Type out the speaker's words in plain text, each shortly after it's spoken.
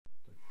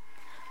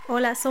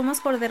Hola,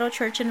 somos Cordero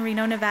Church en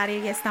Reno, Nevada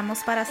y estamos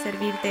para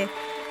servirte.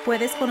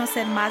 Puedes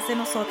conocer más de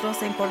nosotros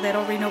en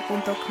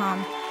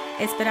corderoreno.com.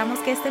 Esperamos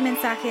que este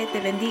mensaje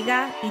te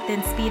bendiga y te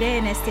inspire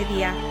en este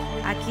día.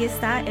 Aquí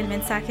está el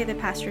mensaje de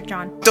Pastor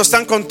John.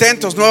 ¿Están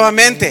contentos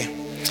nuevamente?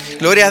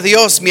 Gloria a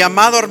Dios. Mi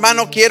amado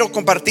hermano, quiero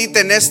compartirte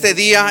en este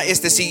día.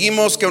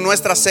 Seguimos con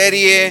nuestra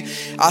serie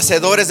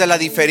Hacedores de la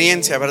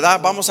Diferencia,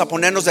 ¿verdad? Vamos a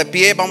ponernos de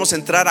pie, vamos a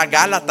entrar a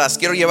Gálatas.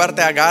 Quiero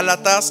llevarte a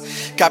Gálatas,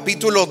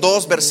 capítulo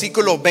 2,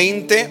 versículo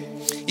 20.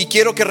 Y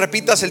quiero que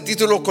repitas el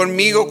título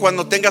conmigo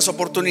cuando tengas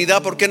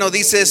oportunidad. ¿Por qué no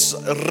dices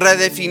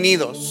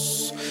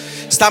redefinidos?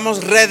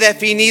 Estamos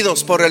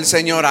redefinidos por el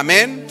Señor,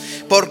 amén.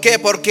 ¿Por qué?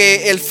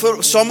 Porque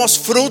somos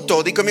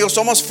fruto, di conmigo,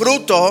 somos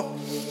fruto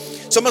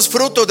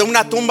de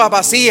una tumba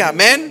vacía,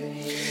 amén.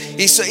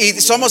 Y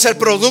somos el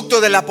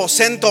producto del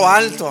aposento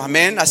alto,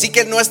 amén. Así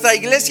que nuestra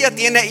iglesia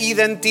tiene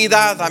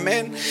identidad,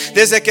 amén.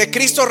 Desde que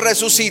Cristo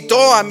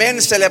resucitó,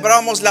 amén.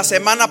 Celebramos la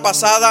semana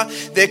pasada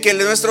de que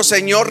nuestro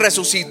Señor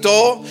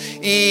resucitó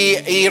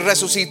y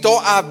resucitó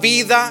a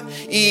vida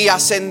y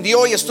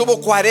ascendió y estuvo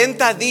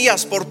 40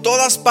 días por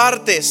todas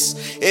partes,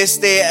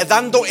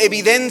 dando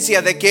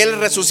evidencia de que Él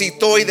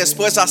resucitó y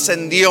después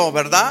ascendió,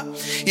 ¿verdad?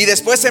 Y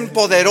después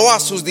empoderó a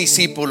sus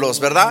discípulos,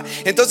 ¿verdad?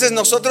 Entonces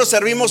nosotros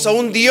servimos a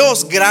un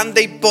Dios grande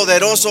y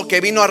poderoso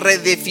que vino a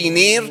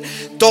redefinir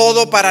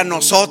todo para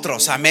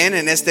nosotros, amén,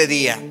 en este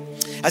día.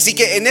 Así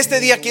que en este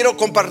día quiero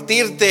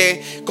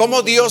compartirte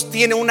cómo Dios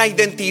tiene una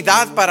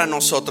identidad para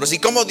nosotros y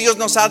cómo Dios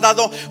nos ha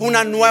dado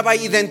una nueva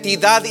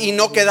identidad y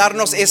no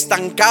quedarnos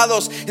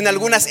estancados en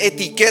algunas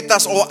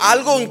etiquetas o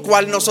algo en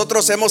cual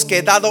nosotros hemos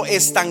quedado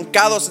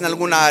estancados en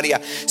alguna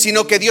área,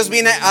 sino que Dios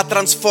viene a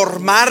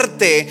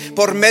transformarte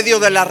por medio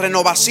de la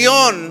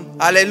renovación,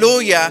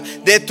 aleluya,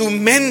 de tu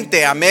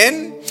mente,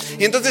 amén.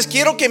 Y entonces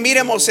quiero que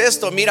miremos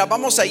esto. Mira,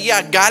 vamos allí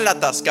a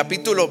Gálatas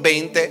capítulo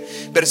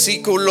 20,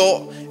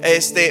 versículo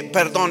 20,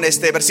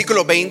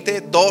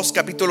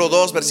 capítulo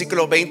 2,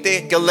 versículo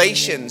 20,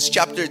 Galatians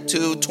chapter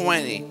 2,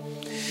 20.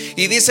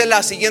 Y dice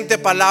la siguiente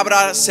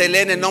palabra, se lee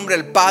en el nombre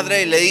del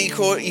Padre, del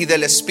Hijo y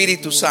del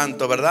Espíritu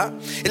Santo, ¿verdad?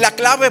 Y la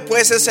clave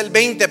pues es el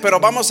 20, pero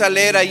vamos a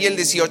leer ahí el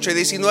 18 y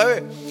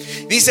 19.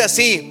 Dice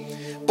así: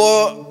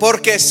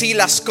 porque si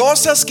las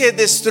cosas que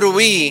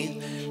destruí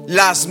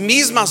las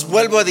mismas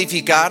vuelvo a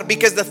edificar,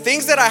 because the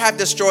things that I have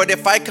destroyed,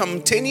 if I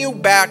continue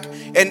back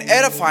and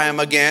edify them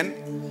again,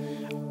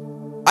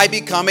 I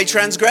become a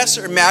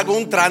transgressor. Me hago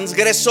un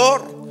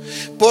transgresor.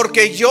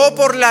 Porque yo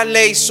por la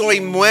ley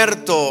soy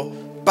muerto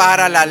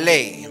para la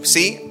ley,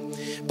 ¿sí?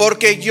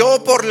 Porque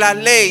yo por la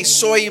ley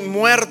soy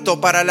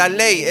muerto para la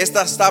ley.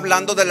 Esta está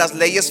hablando de las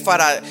leyes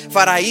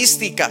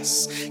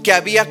faraísticas, que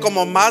había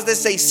como más de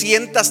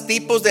 600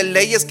 tipos de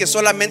leyes que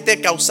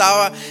solamente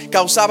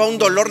causaba un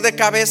dolor de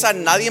cabeza.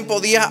 Nadie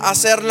podía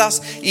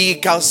hacerlas y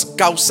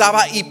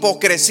causaba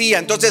hipocresía.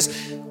 Entonces,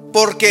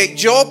 porque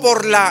yo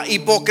por la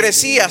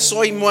hipocresía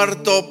soy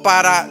muerto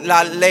para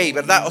la ley,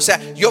 ¿verdad? O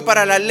sea, yo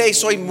para la ley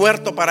soy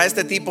muerto para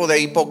este tipo de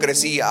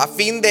hipocresía, a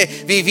fin de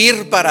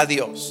vivir para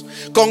Dios.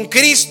 Con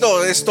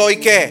Cristo estoy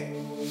 ¿qué?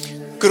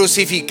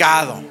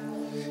 Crucificado.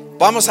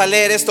 Vamos a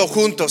leer esto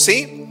juntos,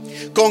 ¿sí?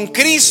 Con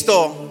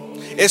Cristo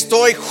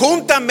estoy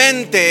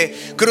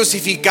juntamente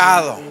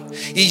crucificado.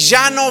 Y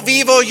ya no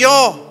vivo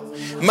yo,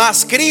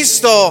 mas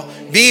Cristo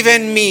vive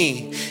en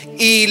mí.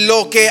 Y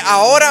lo que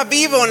ahora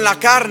vivo en la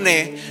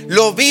carne,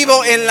 lo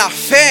vivo en la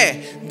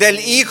fe del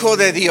Hijo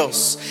de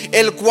Dios,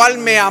 el cual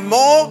me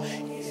amó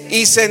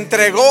y se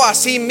entregó a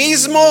sí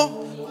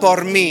mismo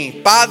por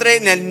mí. Padre,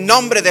 en el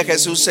nombre de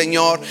Jesús,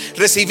 Señor,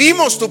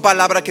 recibimos tu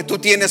palabra que tú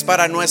tienes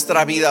para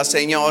nuestra vida,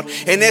 Señor.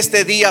 En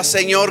este día,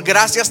 Señor,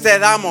 gracias te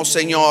damos,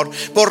 Señor,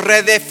 por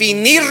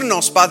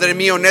redefinirnos, Padre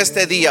mío, en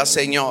este día,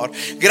 Señor.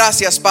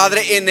 Gracias,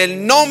 Padre, en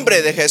el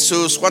nombre de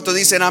Jesús. ¿Cuántos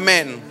dicen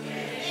amén?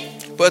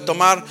 Puede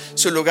tomar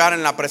su lugar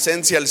en la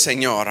presencia del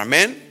Señor,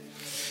 amén.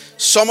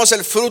 Somos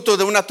el fruto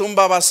de una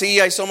tumba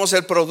vacía y somos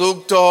el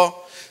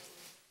producto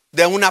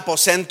de un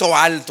aposento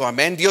alto,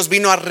 amén. Dios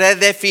vino a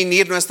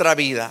redefinir nuestra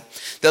vida.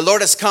 The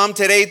Lord has come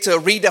today to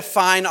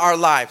redefine our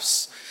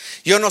lives.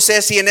 Yo no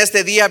sé si en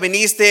este día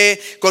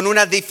viniste con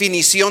una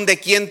definición de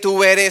quién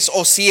tú eres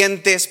o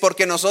sientes,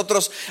 porque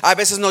nosotros a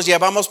veces nos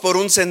llevamos por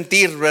un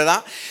sentir,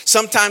 ¿verdad?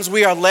 Sometimes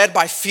we are led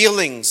by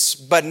feelings,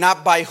 but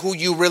not by who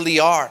you really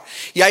are.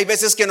 Y hay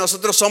veces que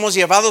nosotros somos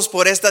llevados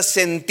por este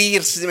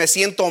sentir. Me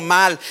siento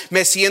mal,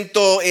 me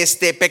siento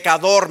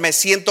pecador, me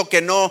siento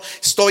que no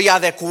estoy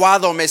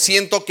adecuado, me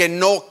siento que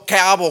no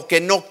cabo,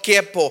 que no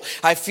quepo.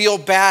 I feel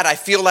bad, I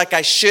feel like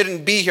I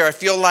shouldn't be here, I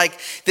feel like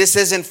this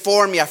isn't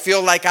for me, I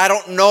feel like I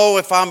don't know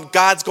if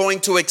God's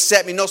going to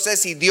accept me. No sé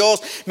si Dios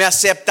me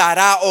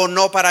aceptará o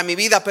no para mi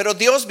vida, pero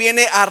Dios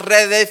viene a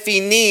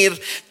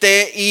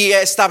redefinirte y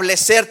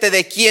establecerte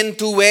de quién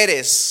tú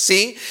eres,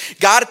 ¿sí?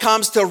 God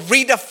comes to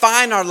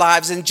redefine our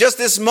lives in just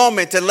this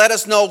moment and let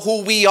us know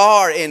who we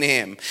are in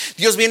Him.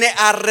 Dios viene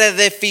a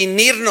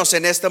redefinirnos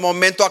en este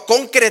momento, a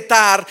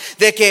concretar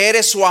de que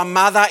eres su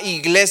amada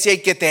iglesia y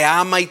que te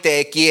ama y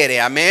te quiere,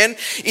 amén.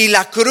 Y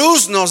la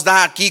cruz nos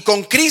da aquí,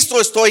 con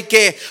Cristo estoy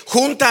que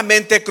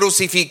juntamente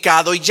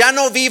crucificado y ya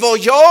no vivo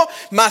yo,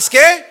 más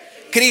que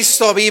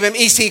Cristo vive.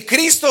 Y si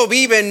Cristo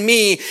vive en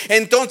mí,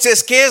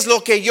 entonces ¿qué es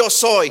lo que yo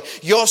soy?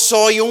 Yo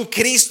soy un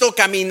Cristo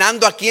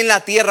caminando aquí en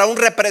la tierra, un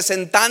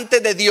representante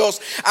de Dios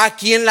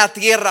aquí en la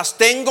tierra.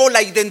 Tengo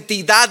la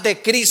identidad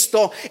de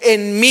Cristo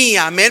en mí,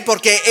 amén,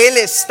 porque Él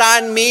está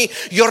en mí.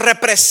 Yo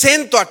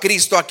represento a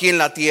Cristo aquí en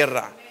la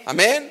tierra,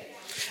 amén.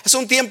 Hace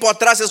un tiempo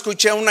atrás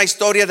escuché una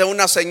historia de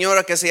una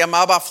señora que se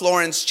llamaba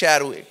Florence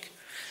Chadwick.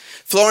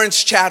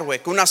 Florence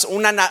Chadwick,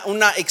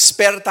 una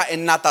experta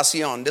en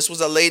natación. This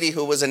was a lady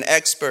who was an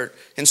expert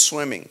in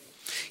swimming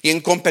y en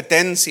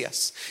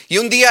competencias. Y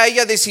un día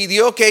ella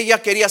decidió que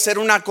ella quería hacer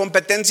una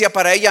competencia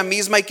para ella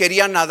misma y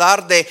quería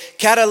nadar de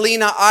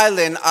Catalina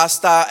Island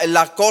hasta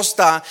la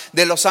costa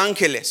de Los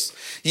Ángeles.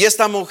 Y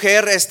esta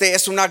mujer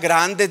es una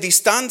grande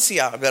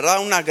distancia, ¿verdad?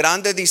 Una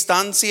grande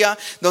distancia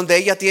donde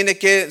ella tiene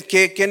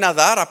que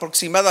nadar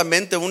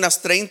aproximadamente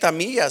unas 30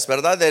 millas,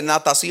 ¿verdad? De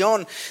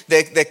natación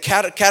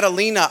de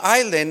Catalina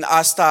Island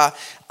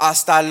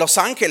hasta Los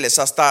Ángeles,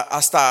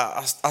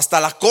 hasta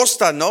la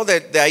costa, ¿no?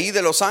 De ahí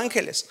de Los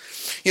Ángeles.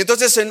 Y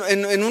entonces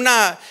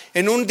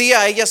en un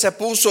día ella se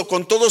puso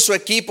con todo su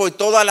equipo y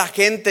toda la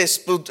gente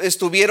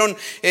estuvieron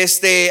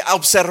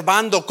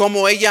observando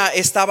cómo ella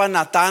estaba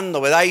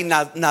nadando, ¿verdad? Y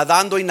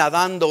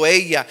nadando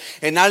ella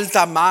en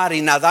alta mar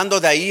y nadando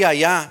de ahí a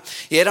allá.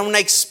 Y era una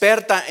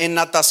experta en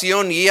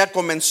natación y ella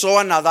comenzó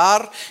a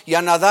nadar y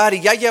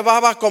ya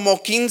llevaba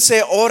como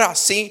 15 horas,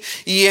 ¿sí?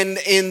 Y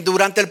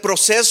durante el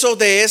proceso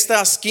de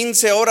estas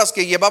 15 horas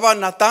que llevaba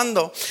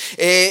nadando,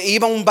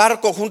 iba un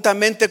barco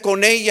juntamente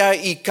con ella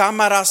y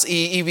cámaras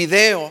y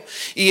video,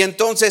 y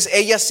entonces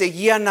ella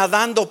seguía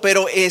nadando,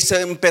 pero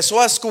se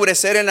empezó a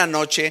oscurecer en la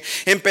noche,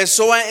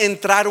 empezó a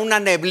entrar una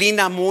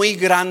neblina muy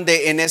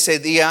grande en ese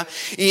día,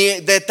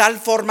 y de tal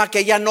forma que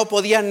ella no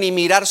podía ni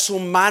mirar su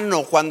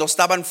mano cuando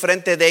estaba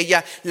enfrente de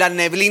ella. La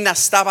neblina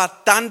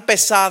estaba tan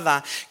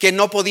pesada que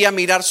no podía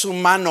mirar su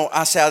mano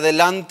hacia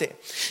adelante.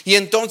 Y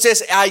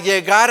entonces al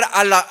llegar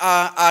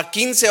a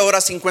 15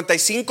 horas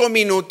 55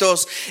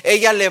 minutos,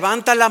 ella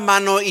levanta la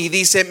mano y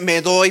dice: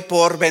 me doy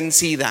por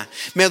vencida.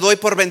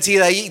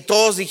 Y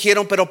todos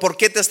dijeron: pero ¿por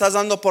qué te estás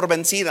dando por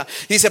vencida?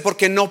 Dice: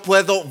 porque no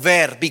puedo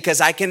ver,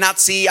 because I cannot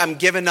see. I'm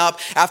giving up.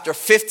 After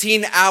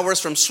 15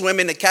 hours from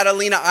swimming at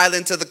Catalina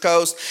Island to the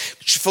coast,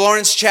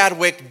 Florence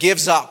Chadwick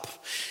gives up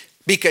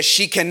because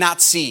she cannot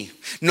see.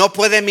 No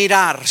puede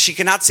mirar. She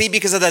cannot see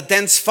because of the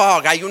dense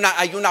fog. Hay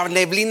una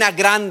neblina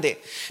grande.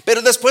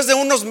 Pero después de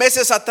unos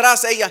meses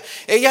atrás,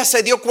 ella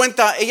se dio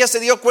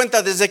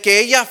cuenta desde que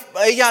ella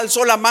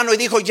alzó la mano y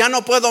dijo: ya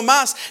no puedo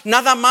más.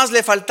 Nada más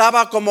le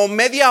faltaba como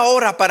media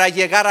hora para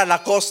llegar a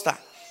la costa.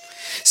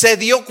 Se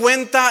dio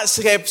cuenta,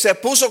 se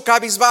puso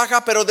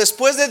cabizbaja, pero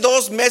después de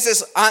 2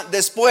 meses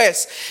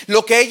después,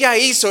 lo que ella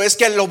hizo es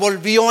que lo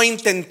volvió a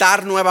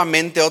intentar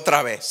nuevamente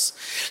otra vez.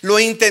 Lo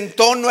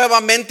intentó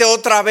nuevamente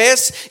otra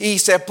vez y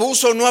se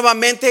puso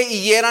nuevamente,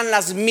 y eran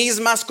las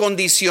mismas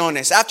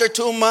condiciones. After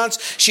 2 months,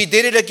 she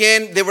did it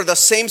again. They were the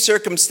same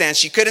circumstance.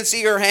 She couldn't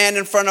see her hand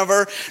in front of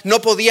her.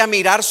 No podía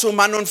mirar su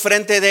mano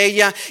enfrente de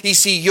ella, y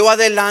siguió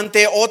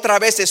adelante. Otra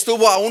vez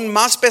estuvo aún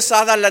más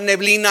pesada la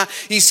neblina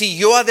y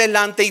siguió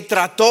adelante, y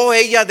trató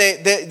ella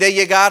de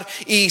llegar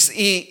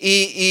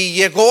y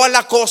llegó a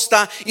la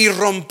costa y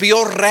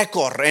rompió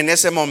récord en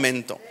ese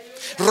momento.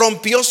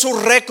 Rompió su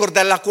récord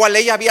de la cual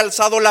ella había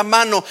alzado la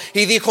mano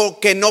y dijo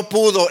que no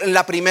pudo en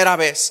la primera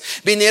vez.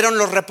 Vinieron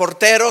los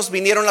reporteros,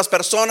 vinieron las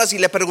personas y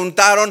le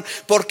preguntaron: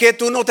 ¿por qué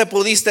tú no te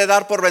pudiste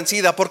dar por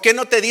vencida? ¿Por qué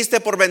no te diste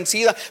por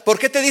vencida? ¿Por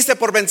qué te diste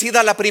por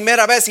vencida la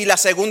primera vez y la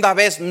segunda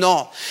vez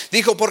no?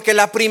 Dijo: porque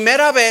la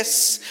primera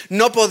vez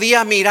no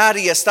podía mirar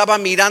y estaba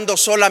mirando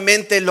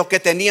solamente lo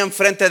que tenía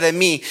enfrente de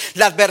mí,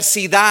 la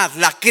adversidad,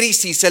 la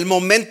crisis, el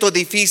momento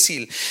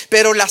difícil.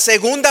 Pero la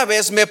segunda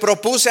vez me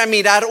propuse a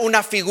mirar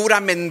una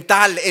figura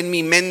mental en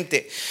mi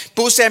mente.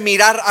 Puse a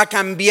mirar, a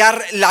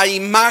cambiar la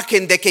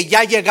imagen de que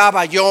ya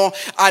llegaba yo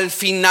al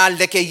final,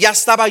 de que ya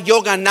estaba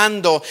yo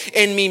ganando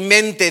en mi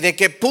mente, de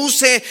que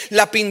puse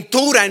la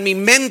pintura en mi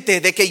mente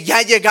de que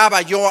ya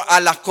llegaba yo a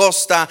la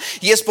costa.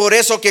 Y es por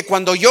eso que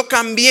cuando yo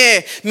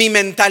cambié mi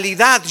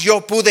mentalidad,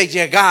 yo pude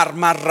llegar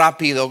más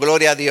rápido.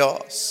 Gloria a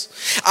Dios.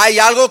 Hay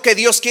algo que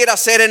Dios quiere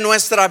hacer en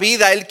nuestra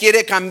vida. Él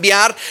quiere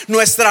cambiar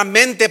nuestra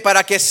mente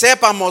para que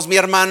sepamos, mi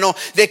hermano,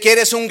 de que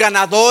eres un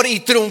ganador y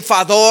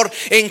triunfador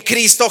en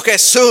Cristo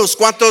Jesús.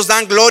 ¿Cuántos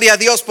dan gloria a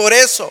Dios por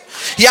eso?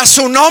 Y a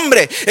su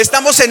nombre.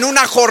 Estamos en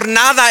una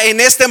jornada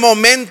en este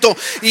momento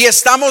y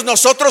estamos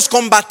nosotros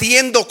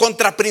combatiendo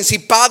contra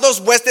principados,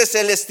 huestes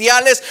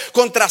celestiales,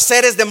 contra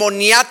seres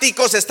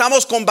demoniáticos.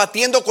 Estamos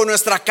combatiendo con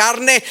nuestra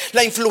carne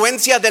la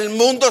influencia del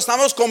mundo.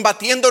 Estamos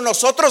combatiendo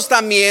nosotros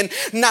también,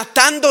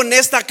 natando en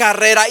esta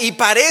carrera y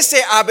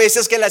parece a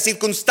veces que las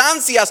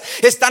circunstancias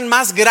están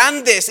más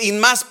grandes y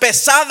más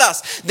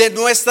pesadas de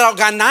nuestra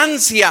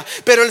ganancia,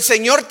 pero el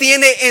Señor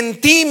tiene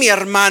en ti, mi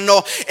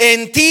hermano,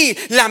 en ti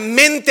la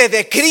mente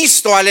de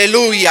Cristo,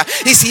 aleluya.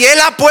 Y si Él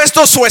ha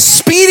puesto su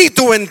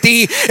espíritu en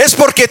ti, es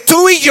porque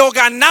tú y yo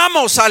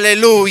ganamos,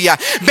 aleluya.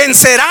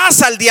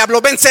 Vencerás al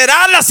diablo,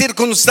 vencerás las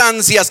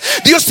circunstancias.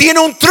 Dios tiene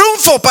un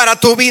triunfo para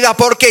tu vida,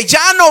 porque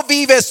ya no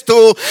vives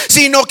tú,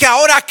 sino que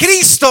ahora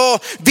Cristo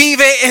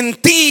vive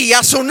en ti.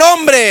 A su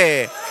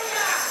nombre.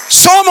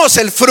 Somos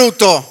el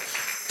fruto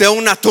de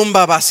una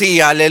tumba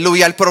vacía,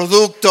 aleluya, el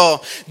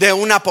producto de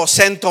un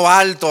aposento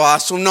alto. A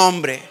su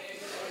nombre.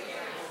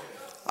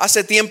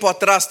 Hace tiempo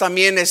atrás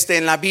también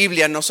en la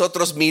Biblia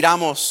nosotros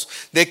miramos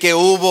de que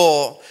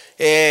hubo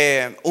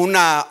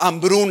una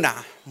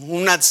hambruna,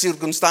 una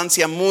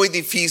circunstancia muy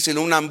difícil,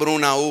 una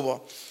hambruna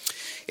hubo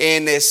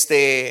en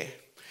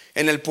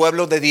el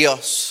pueblo de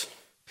Dios.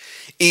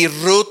 Y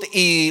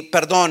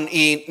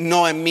y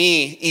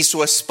Noemí y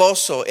su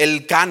esposo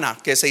Elcana,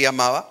 que se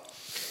llamaba,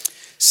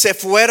 se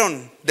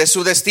fueron de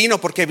su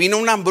destino porque vino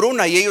una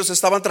hambruna y ellos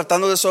estaban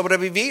tratando de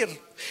sobrevivir.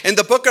 In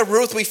the book of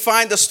Ruth we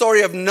find the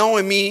story of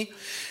Naomi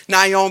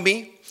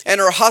and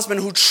her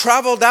husband who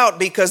traveled out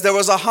because there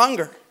was a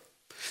hunger.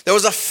 There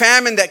was a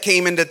famine that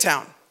came into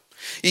town.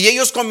 Y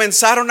ellos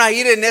comenzaron a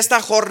ir en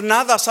esta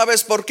jornada.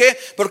 ¿Sabes por qué?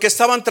 Porque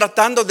estaban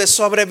tratando de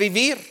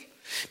sobrevivir.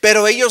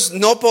 Pero ellos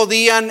no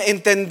podían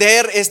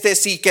entender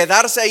si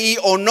quedarse ahí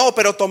o no,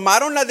 pero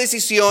tomaron la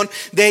decisión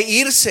de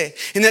irse.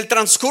 En el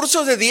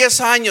transcurso de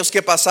 10 años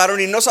que pasaron,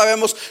 y no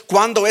sabemos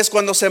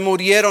cuándo se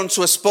murieron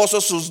su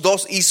esposo, sus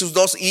dos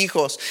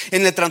hijos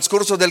en el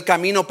transcurso del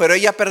camino, pero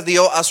ella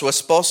perdió a su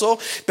esposo,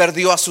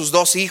 perdió a sus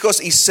 2 hijos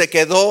y se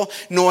quedó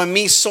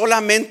Noemí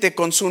solamente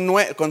con su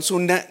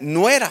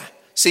nuera,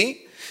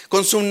 ¿sí?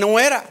 Con su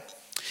nuera.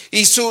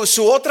 Y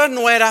su otra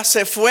nuera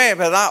se fue,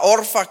 ¿verdad?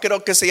 Orfa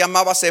creo que se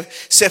llamaba,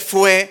 se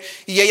fue.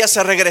 Y ella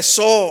se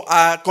regresó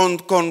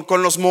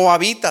con los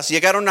moabitas.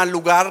 Llegaron al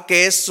lugar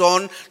que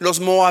son los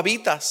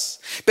moabitas.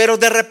 Pero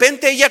de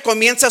repente ella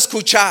comienza a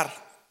escuchar: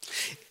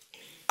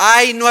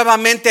 hay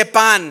nuevamente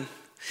pan,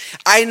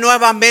 hay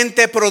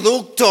nuevamente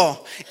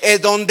producto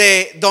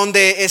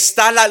donde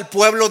está el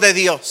pueblo de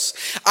Dios.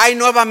 Hay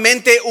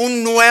nuevamente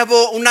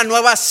una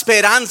nueva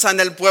esperanza en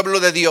el pueblo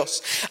de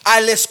Dios.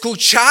 Al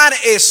escuchar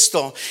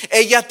esto,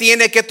 ella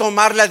tiene que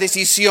tomar la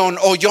decisión: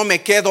 o yo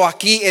me quedo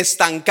aquí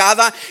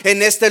estancada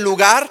en este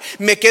lugar,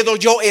 me quedo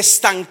yo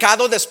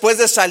estancado después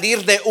de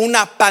salir de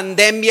una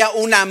pandemia,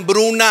 una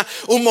hambruna,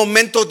 un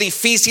momento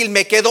difícil,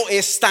 me quedo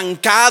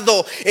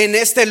estancado en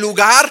este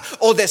lugar,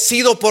 o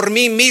decido por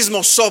mí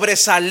mismo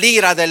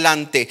sobresalir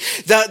adelante.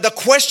 The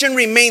question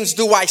remains: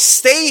 do I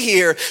stay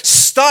here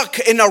stuck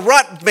in a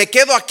rut? Me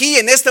quedo aquí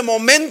en este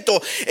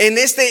momento, en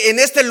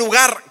este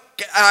lugar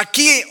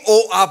aquí,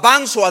 o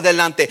avanzo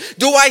adelante.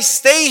 Do I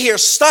stay here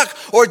stuck,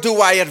 or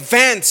do I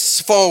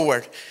advance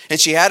forward? And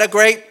she had a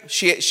great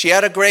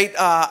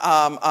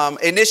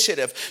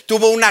initiative.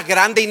 Tuvo una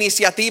grande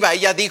iniciativa.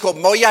 Ella dijo: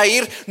 voy a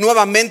ir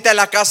nuevamente a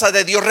la casa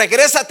de Dios.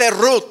 Regrésate,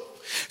 Ruth.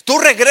 Tú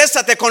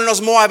regrésate con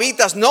los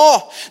moabitas.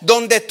 No,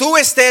 donde tú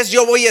estés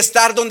yo voy a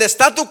estar. Donde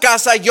está tu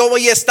casa yo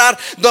voy a estar.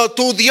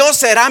 Tu Dios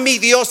será mi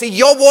Dios, y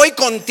yo voy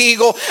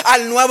contigo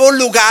al nuevo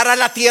lugar, a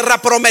la tierra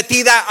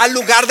prometida, al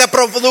lugar de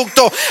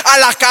producto, a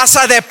la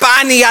casa de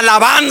pan y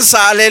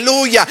alabanza,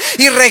 aleluya.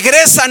 Y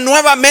regresa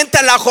nuevamente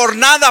a la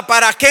jornada.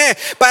 ¿Para qué?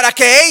 Para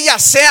que ella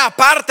sea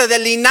parte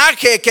del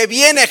linaje que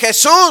viene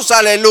Jesús,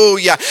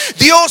 aleluya.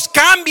 Dios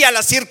cambia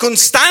las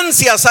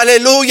circunstancias,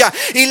 aleluya,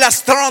 y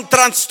las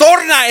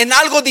trastorna en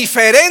algo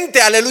diferente,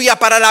 aleluya,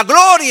 para la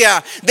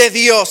gloria de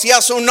Dios y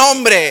a su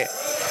nombre.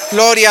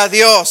 Gloria a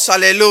Dios,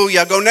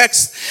 aleluya. Go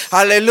next,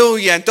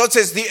 aleluya.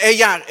 Entonces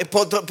ella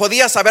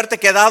podías haberte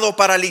quedado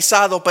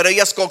paralizado, pero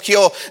ella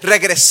escogió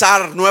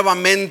regresar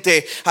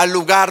nuevamente al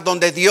lugar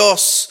donde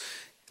Dios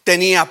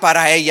tenía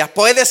para ella.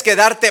 Puedes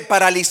quedarte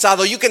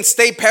paralizado. You can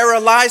stay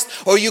paralyzed,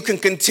 or you can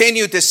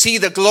continue to see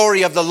the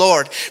glory of the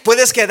Lord.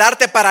 Puedes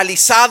quedarte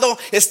paralizado,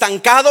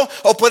 estancado,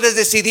 o puedes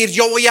decidir: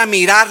 yo voy a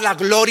mirar la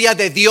gloria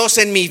de Dios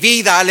en mi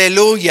vida,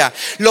 aleluya.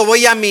 Lo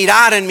voy a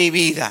mirar en mi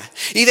vida.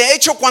 Y de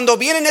hecho, cuando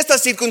vienen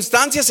estas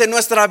circunstancias en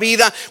nuestra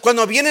vida,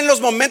 cuando vienen los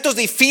momentos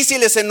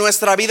difíciles en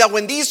nuestra vida,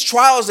 when these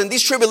trials and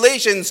these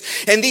tribulations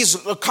and these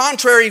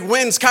contrary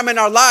winds come in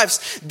our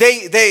lives,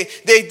 they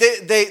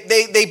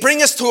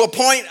bring us to a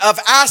point of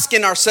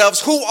asking ourselves,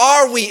 who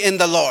are we in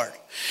the Lord?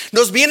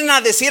 Nos vienen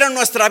a decir en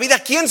nuestra vida: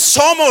 ¿quién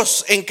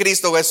somos en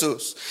Cristo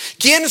Jesús?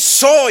 ¿Quién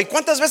soy?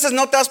 ¿Cuántas veces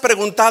no te has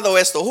preguntado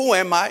esto? Who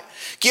am I?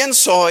 ¿Quién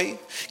soy?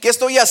 ¿Qué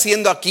estoy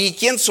haciendo aquí?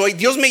 ¿Quién soy?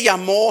 Dios me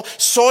llamó.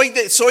 ¿Soy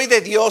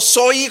de Dios?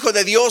 ¿Soy hijo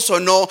de Dios o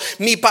no?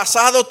 Mi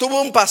pasado, tuve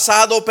un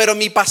pasado, pero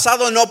mi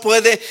pasado no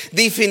puede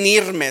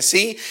definirme,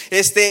 ¿sí?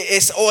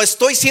 O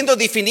estoy siendo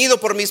definido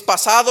por mis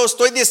pasados,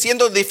 estoy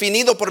siendo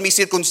definido por mis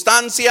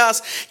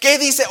circunstancias. ¿Qué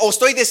dice? O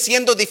estoy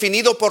siendo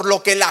definido por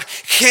lo que la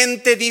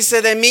gente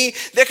dice de mí.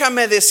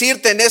 Déjame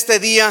decirte en este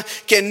día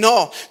que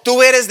no,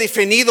 tú eres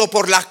definido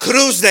por la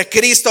cruz de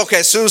Cristo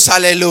Jesús,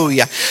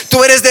 aleluya.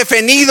 Tú eres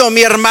definido,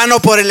 mi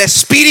hermano, por el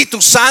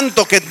Espíritu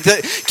Santo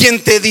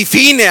quien te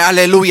define,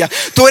 aleluya.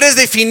 Tú eres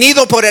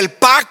definido por el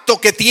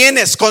pacto que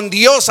tienes con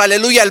Dios,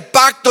 aleluya. El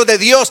pacto de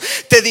Dios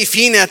te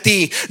define a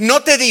ti.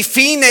 No te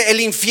define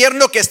el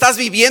infierno que estás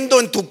viviendo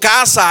en tu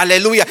casa,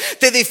 aleluya.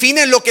 Te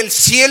define lo que el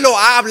cielo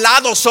ha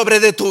hablado sobre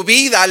de tu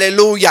vida,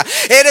 aleluya.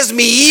 Eres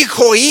mi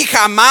hijo,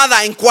 hija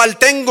amada, en cual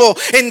tengo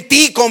en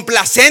ti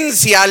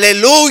complacencia,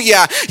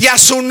 aleluya. Y a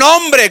su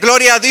nombre,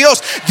 gloria a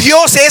Dios.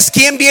 Dios es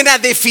quien viene a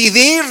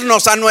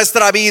definirnos a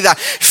nuestra vida.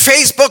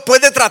 Facebook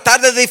puede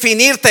tratar de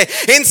definirte,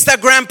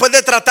 Instagram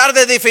puede tratar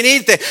de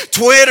definirte,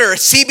 Twitter,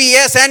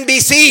 CBS,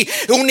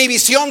 NBC,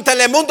 Univision,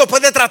 Telemundo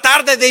puede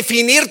tratar de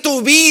definir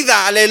tu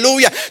vida,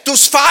 aleluya.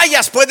 Tus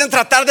fallas pueden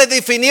tratar de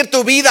definir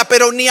tu vida,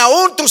 pero ni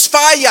aún tus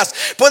fallas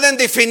pueden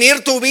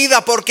definir tu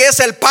vida, porque es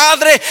el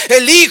Padre,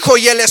 el Hijo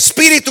y el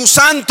Espíritu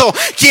Santo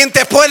quien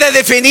te puede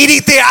definir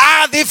y te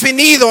ha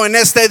definido en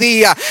este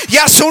día. Y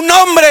a su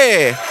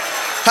nombre,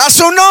 a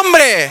su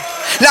nombre.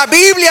 La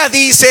Biblia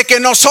dice que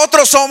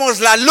nosotros somos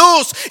la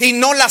luz y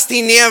no las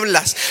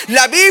tinieblas.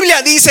 La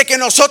Biblia dice que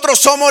nosotros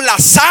somos la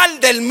sal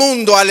del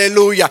mundo,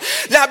 aleluya.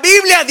 La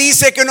Biblia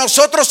dice que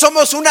nosotros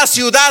somos una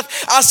ciudad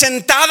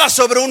asentada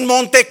sobre un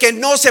monte que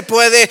no se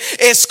puede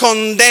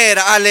esconder,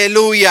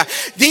 aleluya.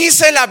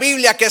 Dice la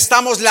Biblia que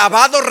estamos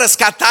lavados,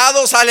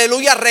 rescatados,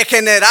 aleluya,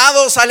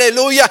 regenerados,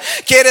 aleluya.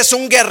 Que eres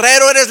un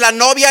guerrero, eres la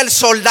novia, el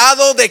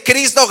soldado de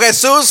Cristo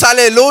Jesús,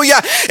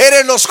 aleluya.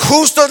 Eres los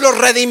justos, los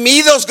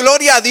redimidos,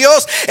 gloria a Dios.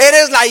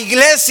 Eres la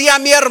iglesia,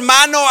 mi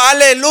hermano,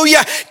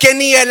 aleluya, que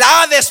ni el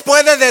Hades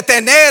puede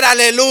detener,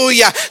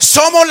 aleluya.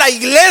 Somos la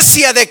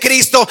iglesia de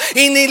Cristo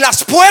y ni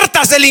las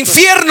puertas del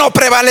infierno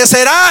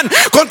prevalecerán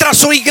contra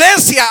su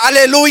iglesia,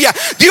 aleluya.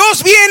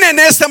 Dios viene en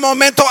este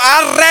momento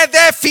a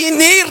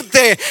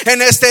redefinirte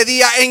en este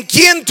día en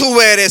quién tú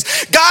eres.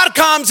 God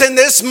comes in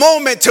this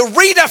moment to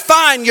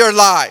redefine your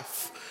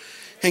life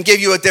and give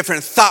you a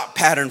different thought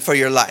pattern for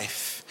your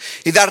life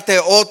y darte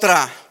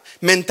otra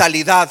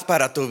mentalidad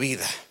para tu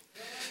vida.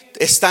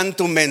 Está en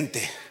tu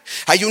mente.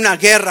 Hay una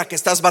guerra que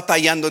estás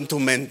batallando en tu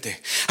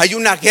mente. Hay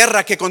una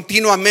guerra que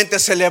continuamente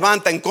se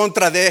levanta en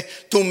contra de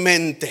tu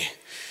mente.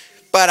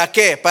 ¿Para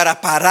qué?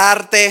 Para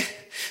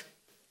pararte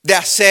de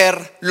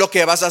hacer lo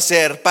que vas a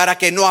hacer, para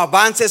que no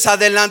avances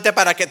adelante,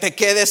 para que te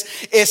quedes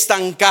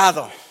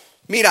estancado.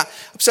 Mira,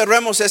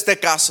 observemos este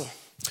caso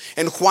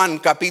en Juan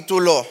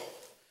capítulo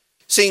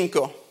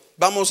 5.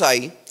 Vamos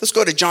ahí. Let's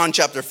go to John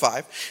chapter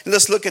 5 and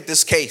let's look at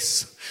this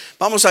case.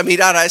 Vamos a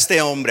mirar a este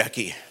hombre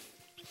aquí.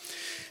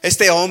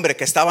 Este hombre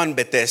que estaba en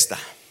Bethesda.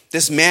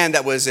 This man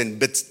that was in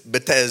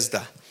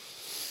Bethesda.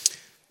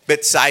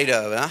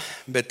 ¿verdad?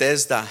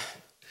 Bethesda.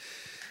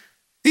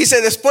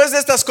 Dice, después de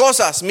estas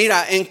cosas,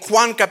 mira, en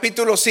Juan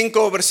capítulo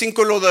 5,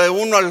 versículo de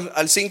 1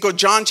 al 5,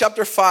 John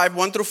chapter 5,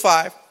 1 through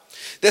 5.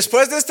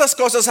 Después de estas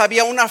cosas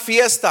había una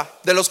fiesta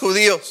de los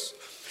judíos.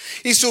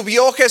 Y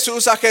subió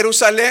Jesús a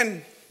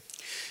Jerusalén.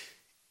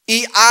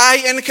 Y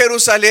hay en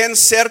Jerusalén,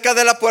 cerca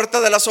de la puerta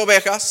de las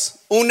ovejas,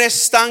 un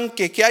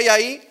estanque. ¿Qué hay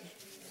ahí?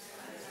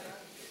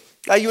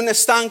 Hay un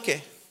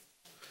estanque.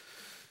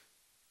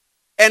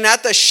 And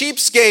at the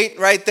sheep's gate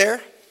right there,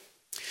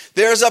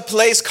 there's a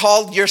place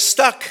called you're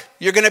stuck.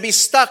 You're going to be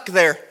stuck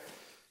there.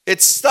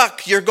 It's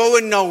stuck. You're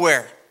going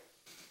nowhere.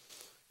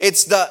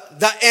 It's the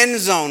end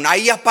zone.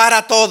 Ahí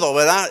para todo,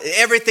 ¿verdad?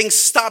 Everything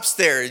stops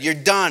there. You're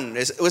done.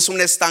 Es un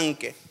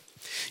estanque.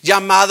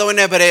 Llamado en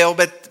hebreo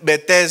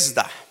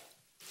Bethesda.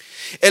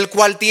 El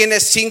cual tiene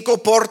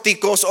 5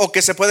 pórticos, o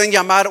que se pueden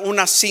llamar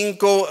unas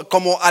 5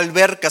 como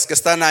albercas que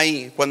están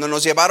ahí. Cuando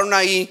nos llevaron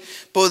ahí,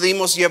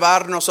 pudimos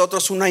llevar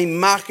nosotros una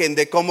imagen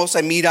de cómo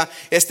se mira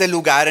este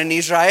lugar en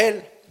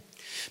Israel.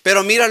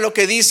 Pero mira lo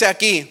que dice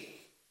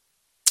aquí.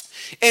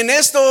 En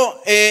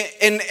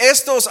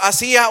estos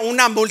hacía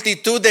una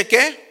multitud de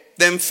 ¿qué?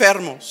 De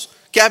enfermos.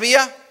 ¿Qué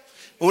había?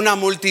 Una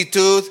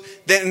multitud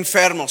de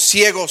enfermos,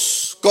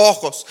 ciegos,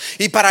 cojos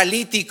y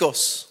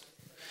paralíticos,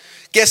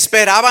 que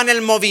esperaban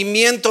el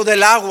movimiento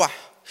del agua,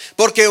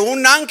 porque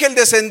un ángel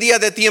descendía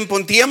de tiempo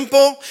en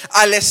tiempo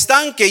al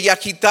estanque y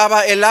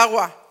agitaba el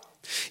agua.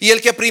 Y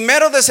el que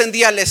primero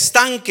descendía al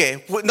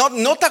estanque,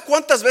 nota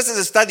cuántas veces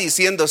está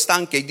diciendo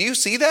estanque. Do you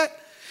see that?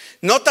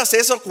 ¿Notas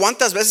eso?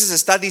 ¿Cuántas veces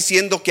está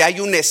diciendo que hay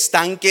un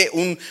estanque,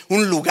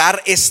 un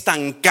lugar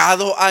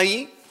estancado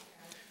ahí?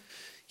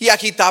 Y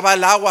agitaba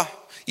el agua.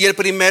 Y el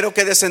primero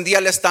que descendía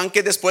al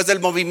estanque después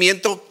del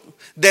movimiento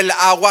del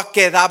agua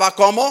quedaba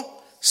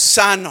como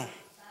sano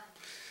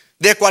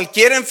de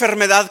cualquier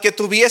enfermedad que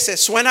tuviese.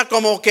 Suena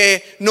como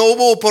que no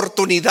hubo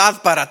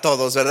oportunidad para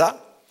todos, ¿verdad?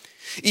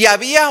 Y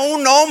había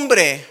un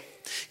hombre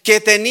que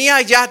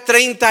tenía ya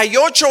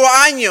 38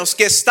 años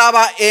que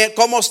estaba,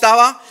 ¿cómo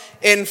estaba?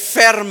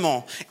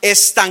 Enfermo,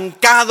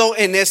 estancado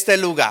en este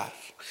lugar.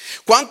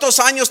 ¿Cuántos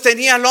años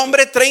tenía el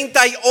hombre?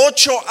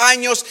 38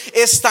 años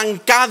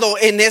estancado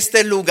en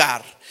este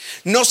lugar.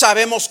 No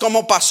sabemos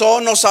cómo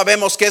pasó, no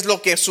sabemos qué es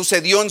lo que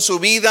sucedió en su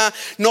vida,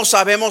 no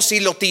sabemos si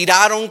lo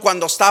tiraron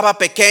cuando estaba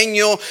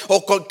pequeño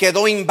o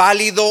quedó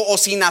inválido o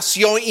si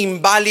nació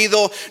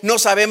inválido. No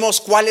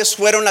sabemos cuáles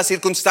fueron las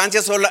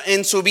circunstancias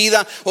en su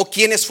vida o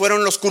quiénes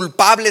fueron los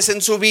culpables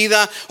en su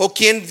vida o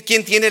quién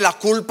tiene la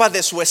culpa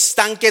de su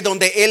estanque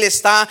donde él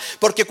está.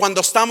 Porque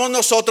cuando estamos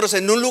nosotros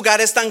en un lugar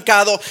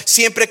estancado,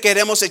 siempre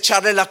queremos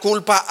echarle la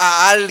culpa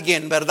a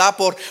alguien, ¿verdad?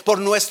 Por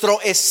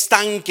nuestro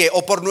estanque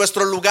o por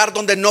nuestro lugar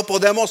donde no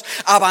podemos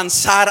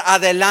avanzar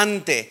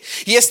adelante.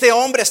 Y este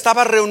hombre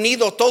estaba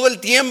reunido todo el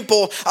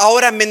tiempo,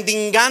 ahora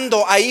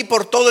mendigando ahí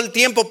por todo el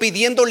tiempo,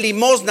 pidiendo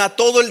limosna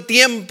todo el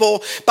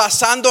tiempo,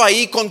 pasando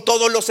ahí con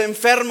todos los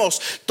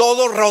enfermos,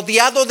 todo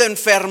rodeado de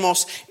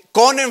enfermos,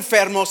 con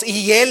enfermos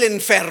y él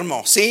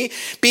enfermo, ¿sí?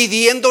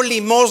 Pidiendo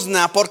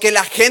limosna porque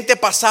la gente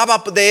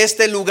pasaba de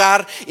este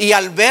lugar y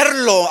al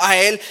verlo a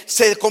él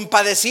se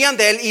compadecían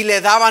de él y le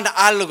daban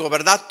algo,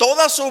 ¿verdad?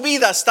 Toda su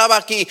vida estaba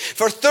aquí.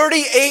 For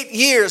 38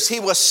 years he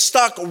was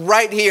stuck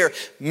right here,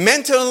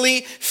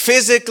 mentally,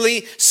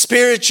 physically,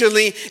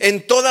 spiritually.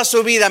 En toda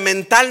su vida,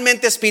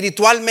 mentalmente,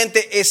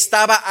 espiritualmente,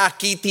 estaba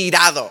aquí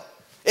tirado,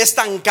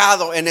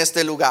 estancado en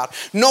este lugar.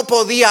 No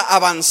podía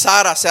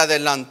avanzar hacia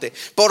adelante.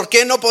 ¿Por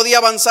qué no podía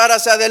avanzar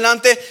hacia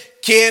adelante?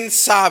 ¿Quién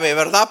sabe,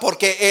 verdad?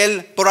 Porque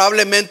él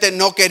probablemente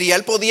no quería.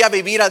 Él podía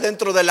vivir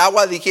adentro del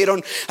agua,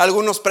 dijeron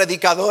algunos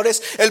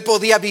predicadores. Él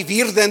podía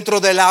vivir dentro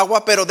del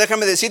agua, pero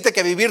déjame decirte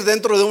que vivir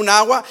dentro de un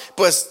agua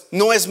pues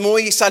no es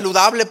muy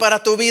saludable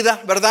para tu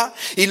vida, ¿verdad?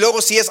 Y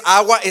luego si es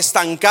agua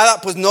estancada,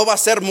 pues no va a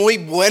ser muy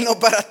bueno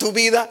para tu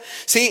vida.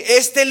 Sí,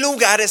 este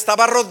lugar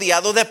estaba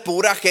rodeado de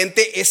pura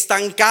gente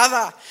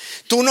estancada.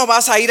 Tú no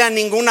vas a ir a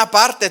ninguna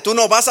parte, tú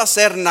no vas a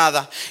hacer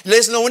nada.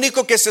 Es lo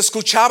único que se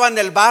escuchaba en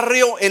el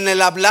barrio, en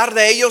el hablar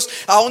de ellos.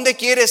 ¿A dónde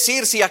quieres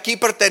ir si aquí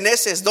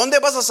perteneces? ¿Dónde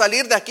vas a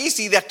salir de aquí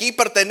si de aquí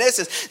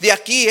perteneces? De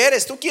aquí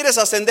eres. ¿Tú quieres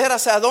ascender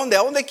hacia dónde? ¿A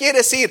dónde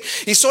quieres ir?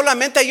 Y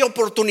solamente hay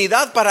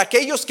oportunidad para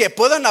aquellos que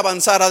puedan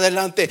avanzar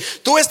adelante.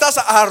 Tú estás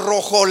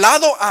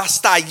arrojolado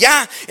hasta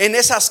allá en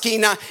esa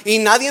esquina y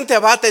nadie te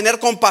va a tener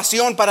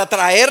compasión para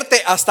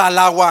traerte hasta el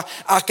agua,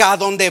 acá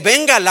donde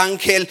venga el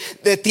ángel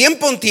de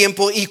tiempo en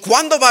tiempo. ¿Y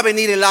cuándo va a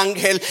venir el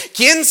ángel?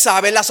 ¿Quién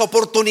sabe? Las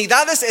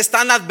oportunidades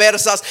están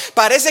adversas.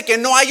 Parece que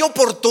no hay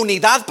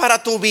oportunidad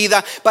para tu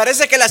vida.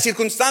 Parece que las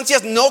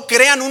circunstancias no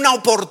crean una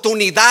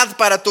oportunidad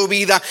para tu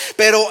vida.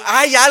 Pero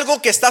hay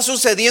algo que está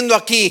sucediendo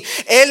aquí.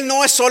 Él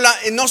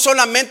no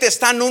solamente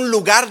está en un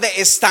lugar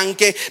de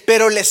estanque,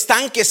 pero el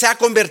estanque se ha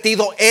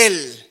convertido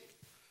él.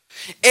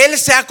 Él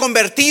se ha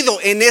convertido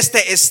en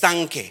este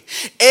estanque.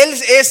 Él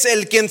es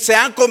el quien se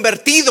ha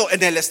convertido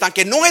en el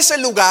estanque. No es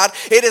el lugar.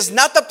 It is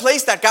not the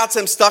place that got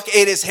him stuck.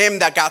 It is him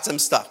that got him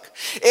stuck.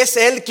 Es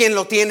él quien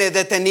lo tiene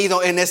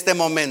detenido en este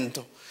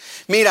momento.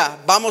 Mira,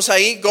 vamos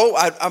ahí. Go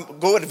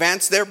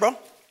advance there, bro.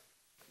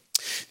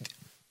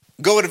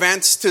 Go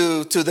advance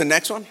to the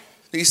next one.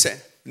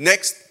 Dice,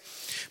 next.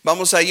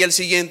 Vamos ahí al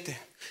siguiente.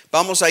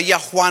 Vamos ahí a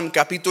Juan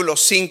capítulo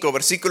 5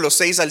 versículos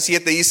 6 al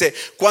 7. Dice,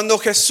 cuando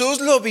Jesús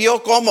lo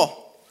vio,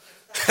 ¿cómo?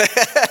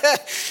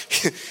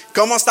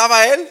 ¿Cómo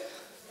estaba él?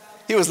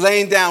 He was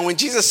laying down. When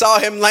Jesus saw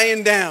him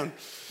laying down.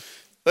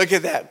 Look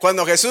at that.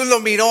 Cuando Jesús lo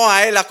miró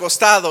a él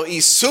acostado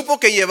y supo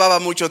que llevaba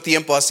mucho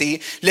tiempo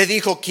así, le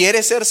dijo,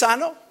 ¿quieres ser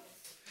sano?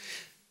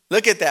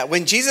 Look at that.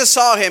 When Jesus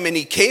saw him and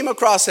he came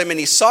across him and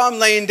he saw him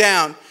laying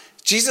down,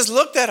 Jesus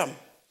looked at him.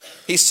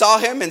 He saw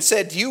him and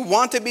said, do you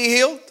want to be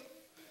healed?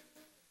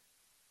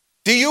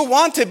 Do you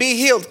want to be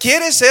healed?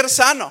 ¿Quieres ser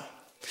sano?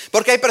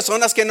 Porque hay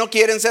personas que no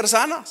quieren ser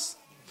sanas.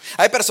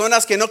 Hay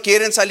personas que no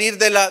quieren salir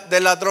de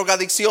la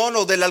drogadicción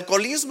o del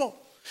alcoholismo.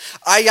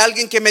 Hay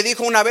alguien que me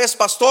dijo una vez,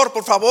 pastor,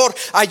 por favor,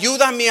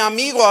 ayuda a mi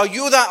amigo,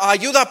 ayuda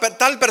a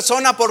tal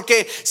persona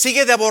porque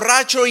sigue de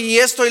borracho y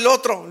esto y lo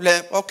otro.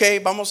 Ok,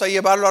 vamos a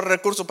llevarlo al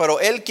recurso, pero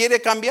él quiere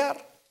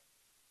cambiar.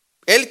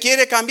 Él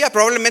quiere cambiar.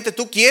 Probablemente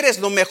tú quieres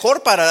lo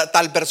mejor para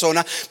tal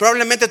persona.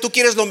 Probablemente tú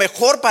quieres lo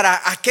mejor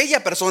para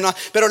aquella persona.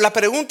 Pero la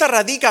pregunta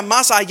radica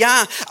más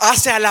allá,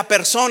 hacia la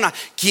persona.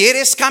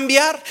 ¿Quieres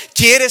cambiar?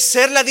 ¿Quieres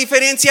ser la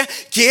diferencia?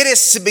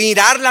 ¿Quieres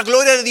mirar la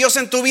gloria de Dios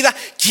en tu vida?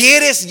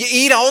 ¿Quieres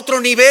ir a otro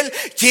nivel?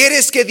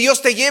 ¿Quieres que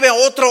Dios te lleve a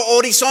otro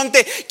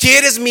horizonte?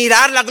 ¿Quieres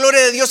mirar la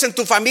gloria de Dios en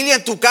tu familia,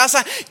 en tu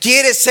casa?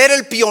 ¿Quieres ser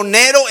el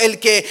pionero, el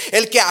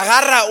que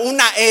agarra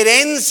una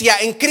herencia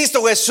en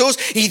Cristo Jesús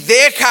y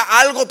deja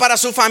algo para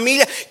su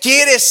familia?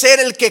 ¿Quieres ser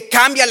el que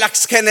cambia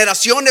las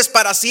generaciones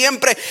para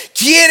siempre?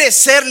 ¿Quieres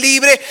ser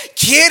libre?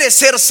 ¿Quieres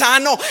ser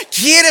sano?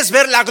 ¿Quieres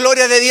ver la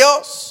gloria de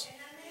Dios?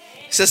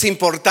 Eso es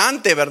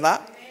importante,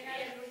 ¿verdad?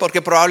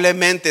 Porque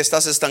probablemente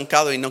estás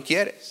estancado y no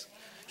quieres.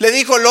 Le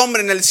dijo el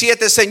hombre en el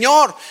 7,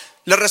 Señor,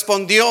 le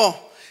respondió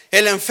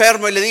el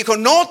enfermo y le dijo,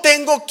 no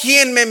tengo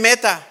quien me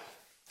meta.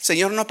 El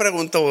Señor no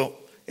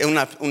preguntó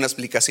una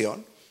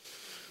explicación,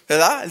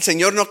 ¿verdad? El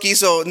Señor no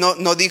quiso,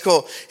 no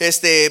dijo,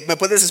 ¿me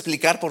puedes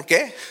explicar por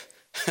qué?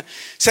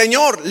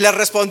 Señor, le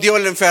respondió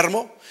el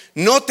enfermo,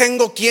 no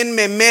tengo quien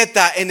me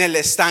meta en el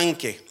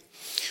estanque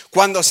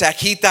cuando se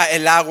agita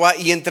el agua,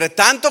 y entre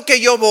tanto que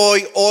yo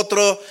voy,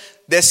 otro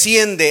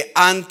desciende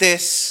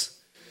antes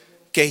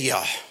que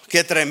yo.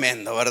 Qué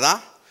tremendo,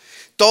 ¿verdad?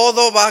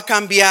 Todo va a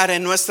cambiar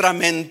en nuestra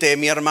mente,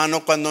 mi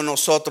hermano, cuando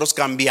nosotros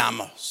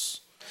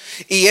cambiamos.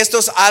 Y esto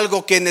es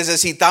algo que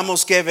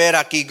necesitamos que ver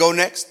aquí. Go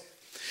next.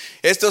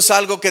 Esto es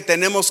algo que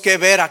tenemos que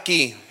ver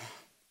aquí.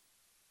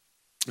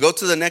 Go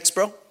to the next,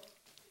 bro.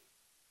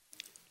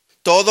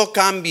 Todo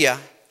cambia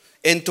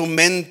en tu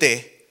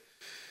mente.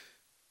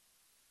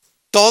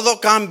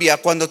 Todo cambia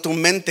cuando tu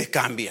mente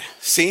cambia,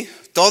 ¿sí?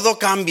 Todo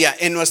cambia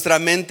en nuestra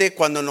mente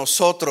cuando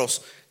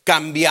nosotros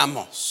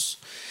cambiamos.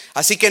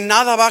 Así que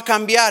nada va a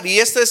cambiar. Y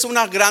esta es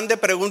una grande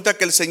pregunta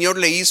que el Señor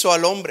le hizo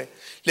al hombre.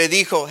 Le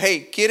dijo,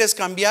 hey, ¿quieres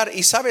cambiar?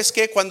 Y ¿sabes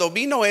qué? Cuando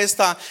vino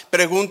esta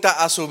pregunta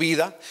a su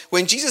vida,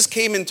 when Jesus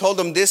came and told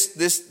him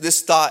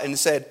this thought and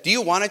said, do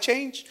you want to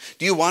change?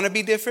 Do you want to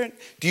be different?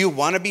 Do you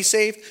want to be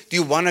saved? Do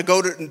you want to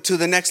go to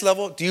the next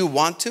level? Do you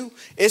want to?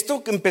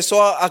 Esto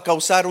empezó a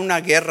causar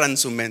una guerra en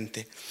su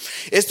mente.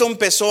 Esto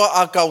empezó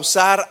a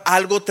causar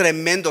algo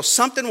tremendo.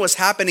 Something was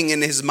happening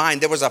in his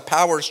mind. There was a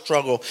power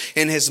struggle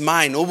in his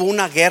mind. Hubo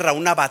una guerra,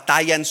 una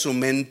batalla en su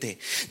mente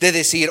de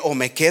decir, o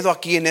me quedo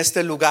aquí en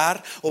este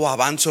lugar o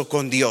avanzo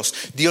con Dios.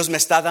 Dios me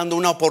está dando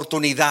una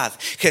oportunidad.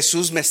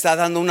 Jesús me está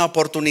dando una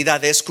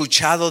oportunidad. He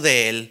escuchado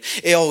de Él,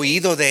 he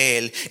oído de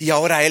Él y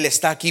ahora Él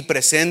está aquí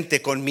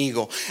presente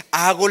conmigo.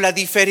 Hago la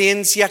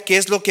diferencia. ¿Qué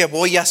es lo que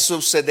voy a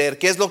suceder?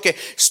 ¿Qué es lo que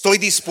estoy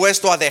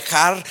dispuesto a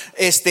dejar?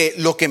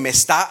 Lo que me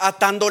está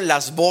atando,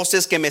 las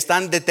voces que me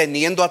están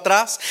deteniendo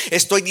atrás.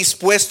 Estoy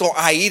dispuesto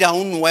a ir a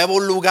un nuevo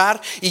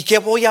lugar. ¿Y qué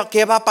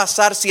va a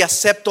pasar si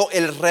acepto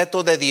el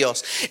reto de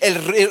Dios?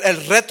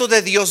 El reto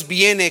de Dios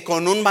viene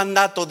con un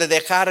mandato de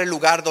dejar el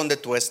lugar donde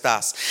tú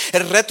estás.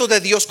 El reto de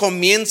Dios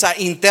comienza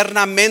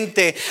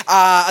internamente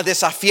a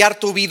desafiar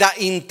tu vida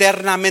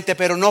internamente,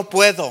 pero no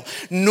puedo,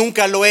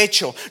 nunca lo he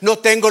hecho, no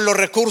tengo los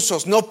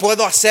recursos, no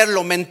puedo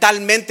hacerlo,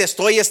 mentalmente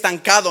estoy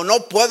estancado,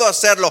 no puedo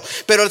hacerlo,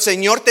 pero el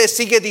Señor te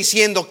sigue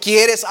diciendo,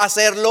 ¿quieres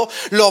hacerlo?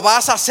 ¿Lo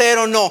vas a hacer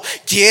o no?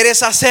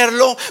 ¿Quieres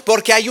hacerlo?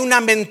 Porque hay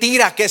una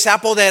mentira que se ha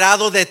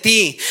apoderado de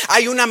ti,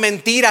 hay una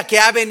mentira que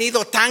ha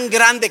venido tan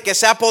grande que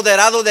se ha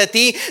apoderado de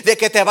ti, de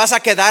que te vas a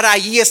quedar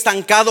ahí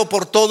estancado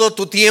por todo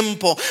tu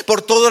tiempo,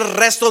 por todo el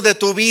resto de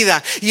tu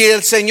vida. Y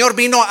el Señor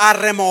vino a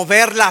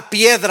remover la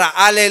piedra,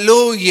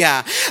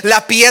 aleluya,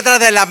 la piedra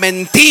de la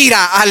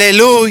mentira,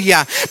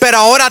 aleluya. Pero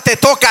ahora te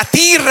toca a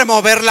ti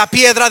remover la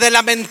piedra de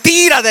la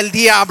mentira del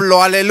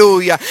diablo,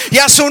 aleluya. Y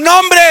a su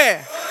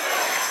nombre.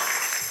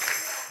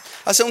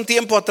 Hace un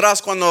tiempo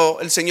atrás, cuando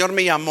el Señor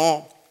me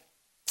llamó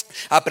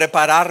a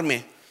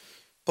prepararme,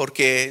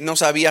 porque no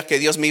sabía que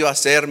Dios me iba a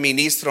hacer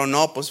ministro,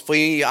 no, pues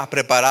fui a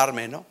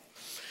prepararme, ¿no?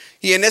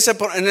 Y en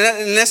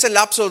ese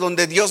lapso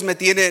donde Dios me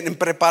tiene en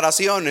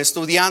preparación,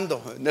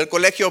 estudiando en el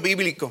colegio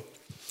bíblico,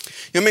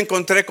 yo me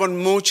encontré con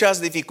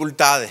muchas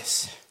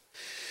dificultades.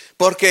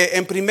 Porque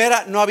en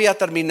primera no había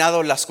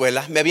terminado la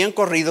escuela. Me habían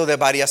corrido de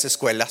varias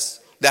escuelas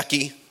de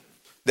aquí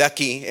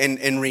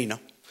en Reno.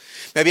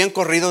 Me habían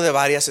corrido de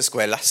varias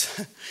escuelas.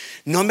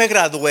 No me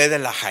gradué de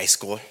la high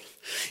school.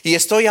 Y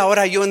estoy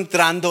ahora yo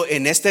entrando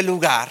en este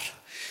lugar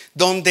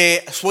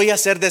donde voy a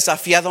ser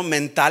desafiado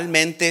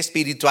mentalmente,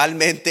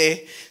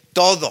 espiritualmente,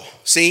 todo,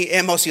 sí,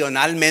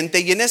 emocionalmente.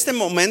 Y en este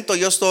momento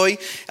yo estoy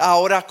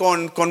ahora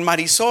con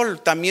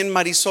Marisol. También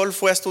Marisol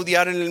fue a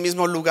estudiar en el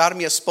mismo lugar.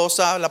 Mi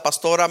esposa, la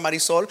pastora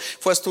Marisol,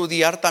 fue a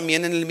estudiar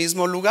también en el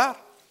mismo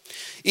lugar.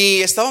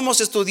 Y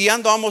estábamos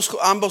estudiando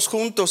ambos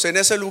juntos en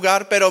ese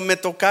lugar, pero me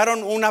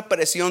tocaron una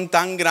presión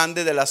tan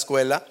grande de la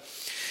escuela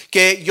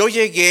que yo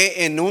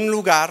llegué en un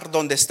lugar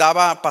donde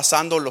estaba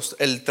pasando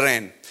el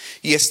tren.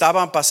 Y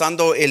estaban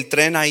pasando el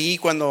tren ahí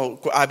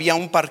cuando había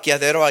un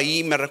parqueadero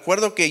ahí. Me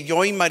recuerdo que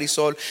yo y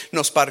Marisol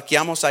nos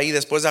parqueamos ahí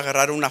después de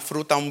agarrar una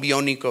fruta, un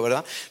biónico,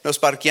 ¿verdad? Nos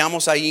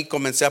parqueamos ahí,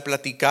 comencé a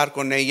platicar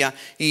con ella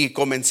y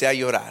comencé a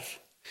llorar.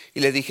 Y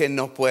le dije,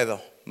 no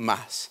puedo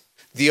más.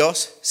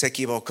 Dios se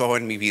equivocó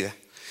en mi vida.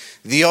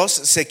 Dios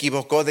se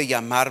equivocó de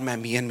llamarme a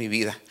mí en mi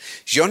vida.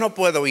 Yo no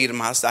puedo ir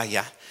más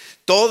allá.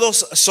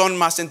 Todos son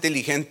más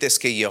inteligentes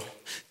que yo.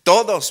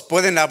 Todos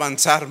pueden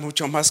avanzar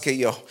mucho más que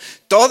yo.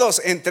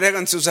 Todos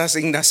entregan sus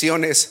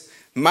asignaciones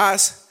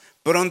más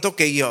pronto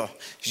que yo.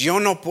 Yo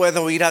no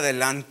puedo ir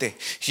adelante.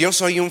 Yo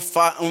soy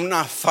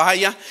una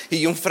falla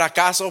y un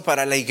fracaso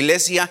para la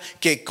iglesia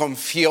que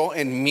confió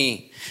en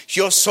mí.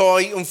 Yo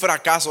soy un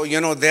fracaso, yo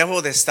no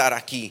debo de estar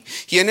aquí.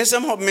 Y en ese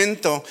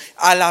momento,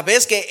 a la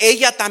vez que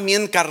ella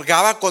también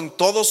cargaba con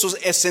todos sus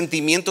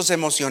sentimientos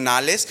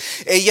emocionales,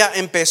 ella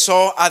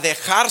empezó a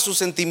dejar sus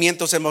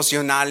sentimientos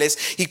emocionales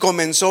y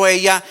comenzó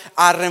ella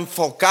a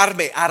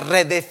reenfocarme, a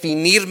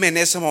redefinirme en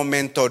ese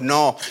momento.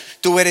 No,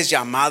 tú eres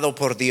llamado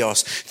por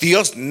Dios.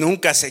 Dios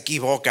nunca se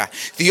equivoca.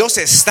 Dios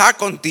está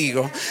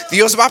contigo.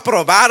 Dios va a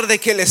probar de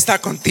que Él está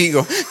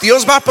contigo.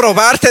 Dios va a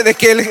probarte de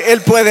que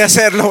Él puede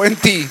hacerlo en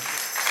ti.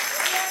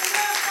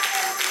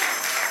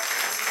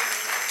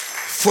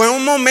 Fue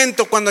un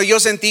momento cuando yo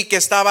sentí que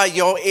estaba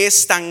yo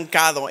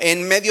estancado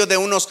en medio de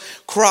unos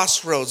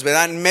crossroads,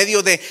 ¿verdad? En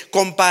medio de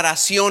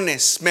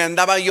comparaciones. Me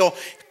andaba yo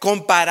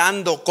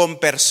comparando con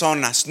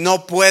personas.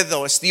 No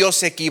puedo, Dios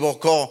se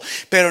equivocó.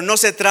 Pero no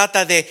se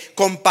trata de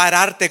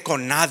compararte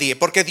con nadie,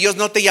 porque Dios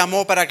no te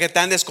llamó para que te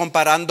andes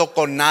comparando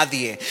con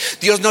nadie.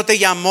 Dios no te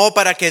llamó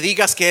para que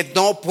digas que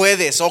no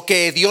puedes o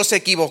que Dios se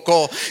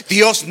equivocó.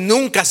 Dios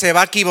nunca se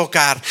va a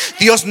equivocar.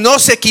 Dios no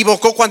se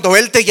equivocó cuando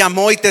Él te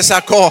llamó y te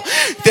sacó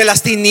de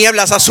las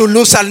tinieblas a su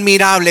luz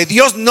admirable.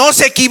 Dios no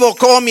se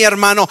equivocó, mi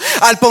hermano,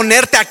 al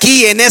ponerte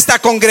aquí en esta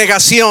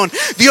congregación.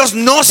 Dios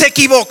no se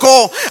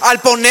equivocó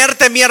al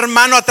ponerte, mi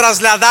hermano, a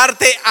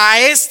trasladarte a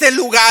este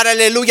lugar,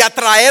 aleluya, a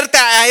traerte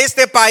a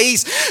este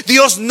país.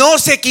 Dios no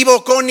se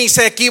equivocó ni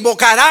se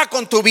equivocará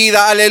con tu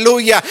vida,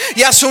 aleluya.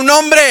 Y a su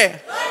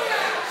nombre,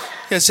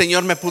 el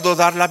Señor me pudo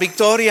dar la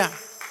victoria.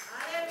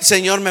 El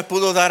Señor me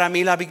pudo dar a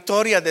mí la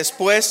victoria.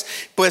 Después,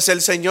 pues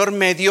el Señor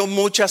me dio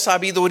mucha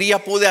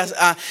sabiduría.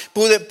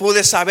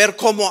 Pude saber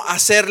cómo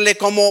hacerle,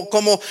 cómo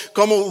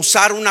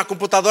usar una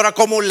computadora,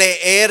 cómo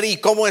leer y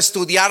cómo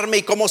estudiarme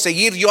y cómo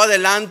seguir yo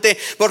adelante.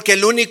 Porque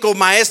el único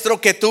maestro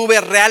que tuve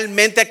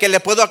realmente que le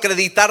puedo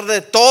acreditar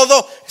de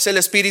todo es el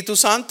Espíritu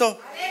Santo.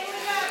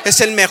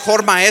 Es el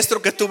mejor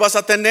maestro que tú vas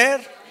a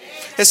tener.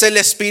 Es el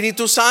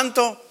Espíritu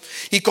Santo.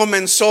 Y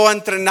comenzó a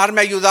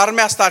entrenarme, a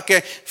ayudarme hasta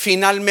que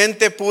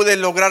finalmente pude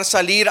lograr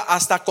salir.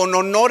 Hasta con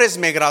honores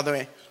me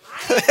gradué.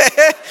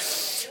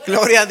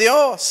 Gloria a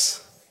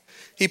Dios.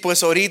 Y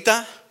pues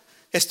ahorita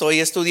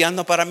estoy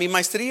estudiando para mi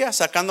maestría,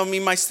 sacando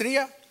mi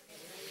maestría.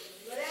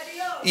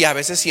 Y a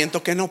veces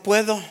siento que no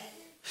puedo,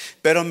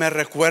 pero me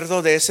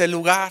recuerdo de ese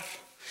lugar.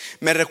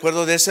 Me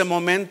recuerdo de ese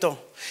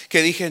momento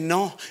que dije,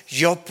 no,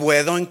 yo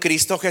puedo en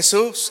Cristo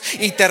Jesús.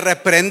 Y te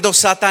reprendo,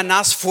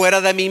 Satanás, fuera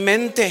de mi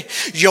mente.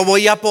 Yo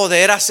voy a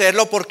poder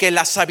hacerlo porque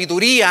la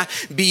sabiduría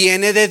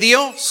viene de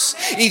Dios.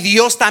 Y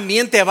Dios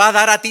también te va a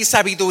dar a ti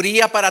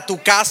sabiduría para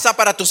tu casa,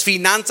 para tus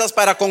finanzas,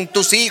 para con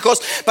tus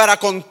hijos, para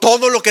con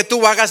todo lo que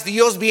tú hagas.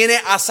 Dios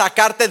viene a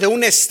sacarte de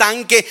un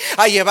estanque,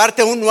 a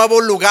llevarte a un nuevo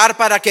lugar,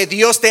 para que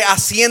Dios te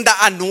ascienda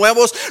a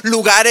nuevos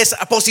lugares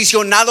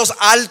posicionados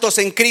altos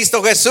en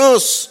Cristo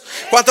Jesús.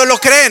 ¿Cuántos lo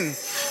creen?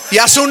 Y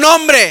a su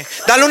nombre,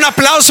 dale un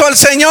aplauso al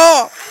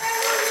Señor.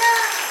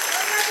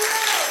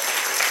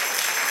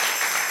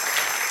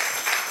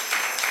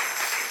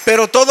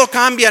 Pero todo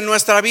cambia en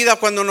nuestra vida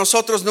cuando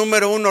nosotros,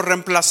 número uno,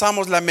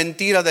 reemplazamos la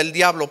mentira del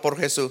diablo por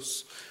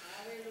Jesús.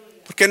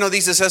 ¿Por qué no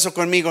dices eso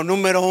conmigo?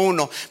 Número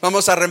uno,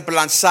 vamos a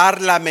reemplazar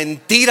la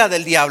mentira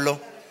del diablo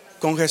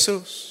con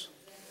Jesús.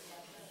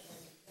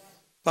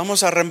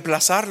 Vamos a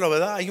reemplazarlo,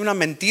 ¿verdad? Hay una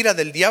mentira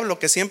del diablo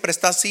que siempre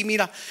está así,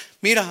 mira,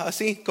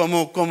 así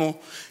como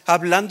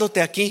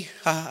hablándote aquí.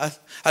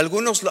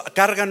 Algunos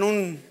cargan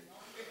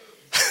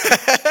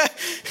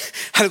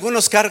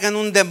algunos cargan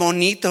un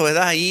demonito,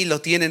 ¿verdad? Ahí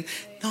lo tienen.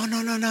 No.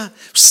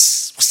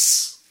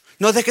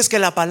 No dejes que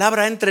la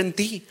palabra entre en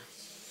ti.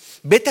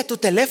 Vete a tu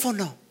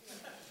teléfono.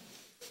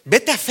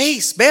 Vete a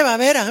Face. Ve a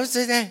ver.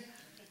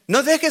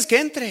 No dejes que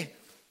entre.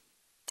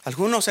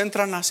 Algunos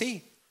entran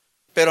así.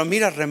 Pero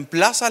mira,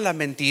 reemplaza la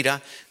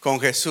mentira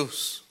con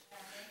Jesús.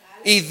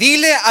 Y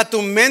dile a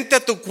tu mente,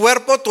 a tu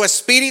cuerpo, a tu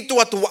espíritu,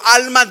 a tu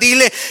alma,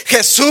 dile: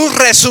 Jesús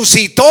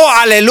resucitó,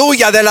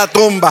 aleluya, de la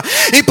tumba.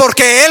 Y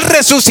porque Él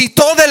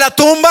resucitó de la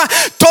tumba,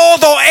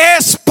 todo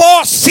es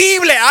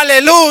posible,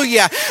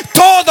 aleluya.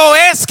 Todo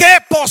es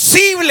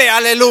posible,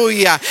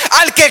 aleluya.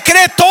 Al que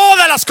cree,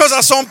 todas las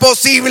cosas son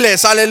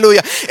posibles,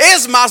 aleluya.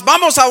 Es más,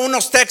 vamos a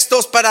unos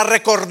textos para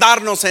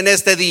recordarnos en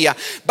este día.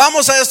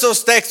 Vamos a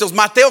esos textos.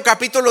 Mateo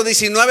capítulo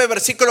 19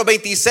 versículo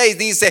 26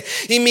 dice: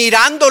 y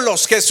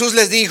mirándolos, Jesús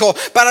les dijo: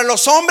 para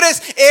los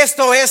hombres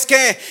esto es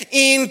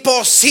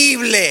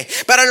imposible.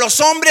 Para los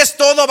hombres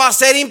todo va a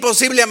ser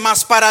imposible,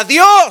 mas para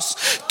Dios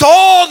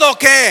todo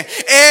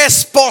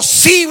es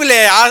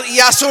posible. Y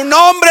a su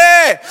nombre.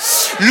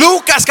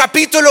 Lucas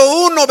capítulo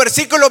 1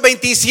 versículo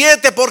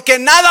 27: porque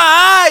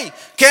nada hay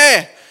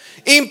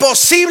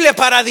imposible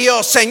para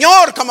Dios.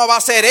 Señor, ¿cómo va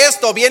a ser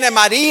esto? Viene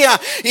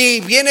María y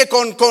viene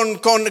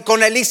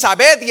con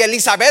Elizabeth, y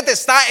Elizabeth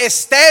está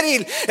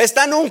estéril.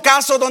 Está en un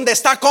caso donde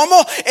está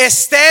como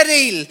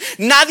estéril.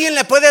 Nadie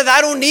le puede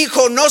dar un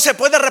hijo, no se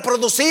puede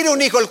reproducir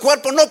un hijo. El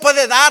cuerpo no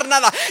puede dar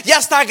nada. Ya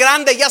está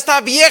grande, ya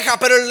está vieja,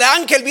 pero el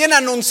ángel viene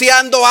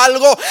anunciando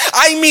algo.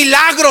 Hay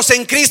milagros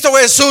en Cristo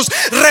Jesús.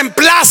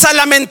 Reemplaza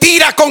la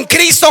mentira con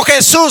Cristo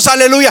Jesús,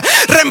 aleluya.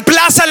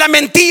 Reemplaza la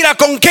mentira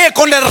 ¿con qué?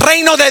 Con el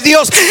reino de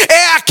Dios.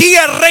 He aquí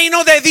el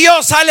reino de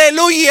Dios,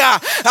 aleluya.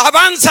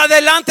 Avanza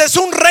adelante. Es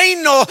un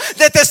reino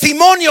de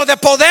testimonio, de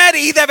poder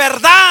y de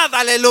verdad,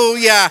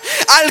 aleluya.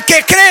 Al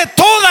que cree,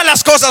 todas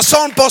las cosas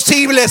son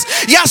posibles.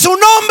 Y a su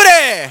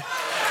nombre.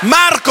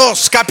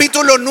 Marcos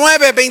capítulo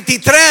 9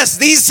 23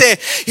 dice: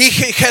 y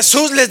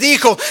Jesús les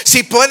dijo: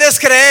 si puedes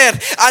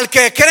creer, al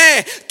que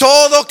cree,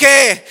 todo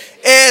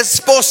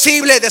es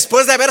posible.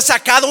 Después de haber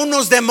sacado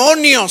unos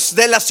demonios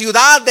de la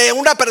ciudad de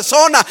una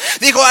persona,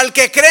 dijo: al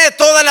que cree,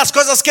 todas las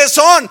cosas que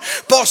son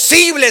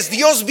posibles.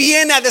 Dios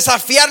viene a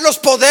desafiar los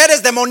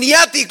poderes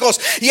demoniáticos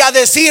y a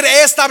decir: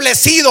 he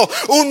establecido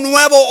un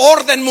nuevo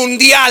orden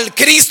mundial.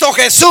 Cristo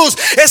Jesús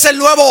es el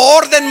nuevo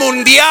orden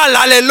mundial,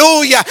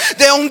 aleluya,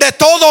 de donde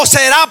todo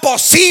será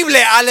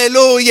posible,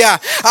 aleluya,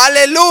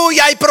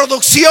 aleluya. Hay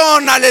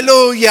producción,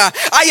 aleluya,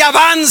 hay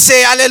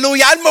avance,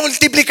 aleluya, hay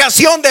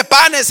multiplicación de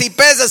panes y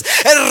peces.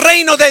 El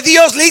reino de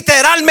Dios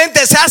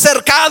literalmente se ha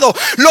acercado.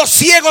 Los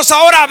ciegos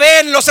ahora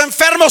ven, los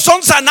enfermos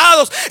son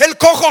sanados, el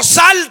cojo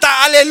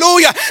salta,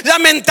 aleluya. La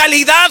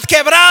mentalidad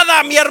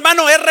quebrada, mi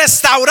hermano, es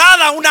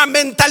restaurada. Una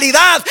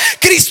mentalidad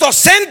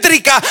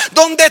cristocéntrica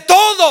donde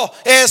todo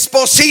es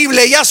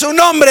posible, y a su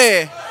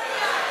nombre.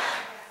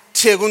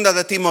 Segunda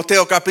de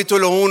Timoteo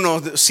capítulo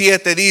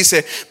 1:7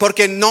 dice: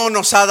 porque no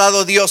nos ha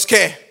dado Dios,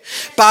 ¿qué?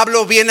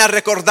 Pablo viene a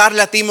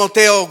recordarle a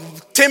Timoteo: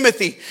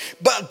 Timothy,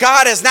 but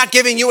God has not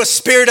given you a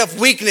spirit of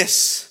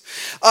weakness,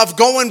 of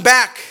going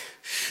back.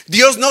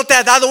 Dios no te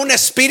ha dado un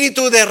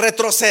espíritu de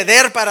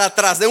retroceder para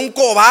atrás, de un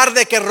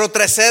cobarde que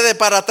retrocede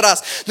para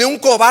atrás, de un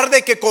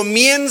cobarde que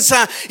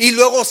comienza y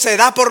luego se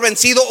da por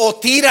vencido o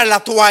tira la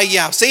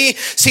toalla, ¿sí?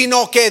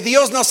 Sino que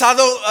Dios nos ha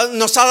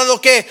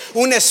dado ¿qué?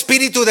 Un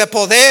espíritu de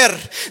poder,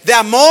 de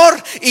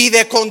amor y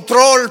de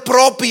control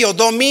propio,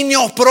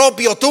 dominio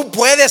propio. Tú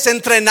puedes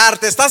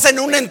entrenarte, estás en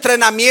un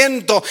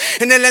entrenamiento,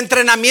 en el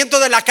entrenamiento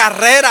de la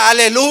carrera,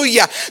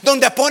 aleluya,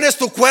 donde pones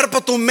tu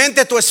cuerpo, tu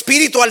mente, tu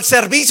espíritu al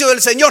servicio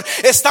del Señor.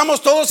 Estamos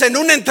todos en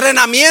un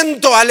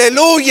entrenamiento,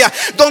 aleluya,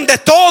 donde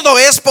todo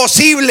es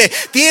posible.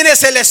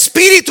 Tienes el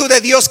Espíritu de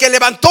Dios que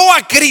levantó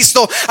a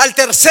Cristo al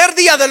tercer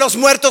día de los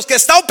muertos, que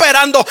está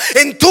operando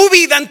en tu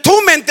vida, en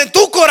tu mente, en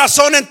tu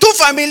corazón, en tu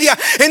familia,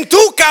 en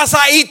tu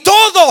casa, y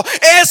todo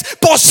es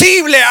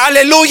posible,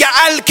 aleluya.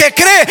 Al que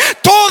cree,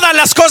 todas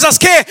las cosas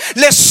que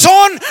le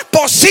son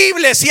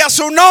posibles, y a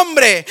su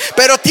nombre.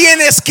 Pero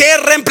tienes que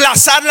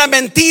reemplazar la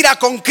mentira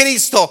con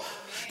Cristo.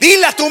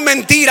 Dile a tu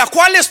mentira: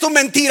 ¿cuál es tu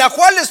mentira?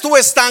 ¿Cuál es tu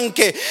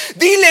estanque?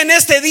 Dile en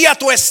este día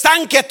tu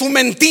estanque, a tu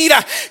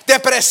mentira: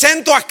 te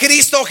presento a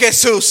Cristo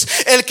Jesús,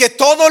 el que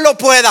todo lo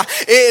pueda,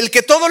 el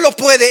que todo lo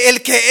puede,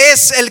 el que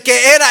es, el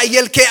que era y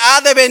el que ha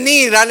de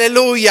venir,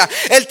 aleluya.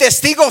 El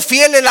testigo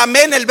fiel, el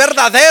amén, el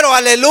verdadero,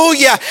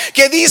 aleluya,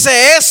 que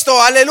dice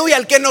esto, aleluya.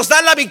 El que nos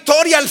da la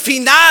victoria al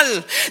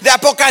final de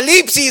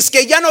Apocalipsis,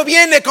 que ya no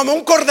viene como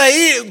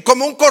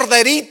un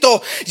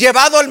corderito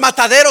llevado al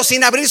matadero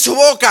sin abrir su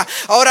boca.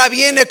 Ahora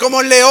viene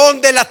como el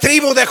león de la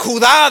tribu de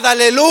Judá,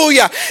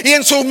 aleluya, y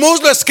en su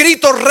muslo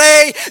escrito: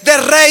 Rey de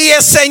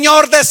reyes,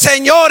 Señor de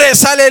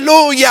señores,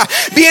 aleluya.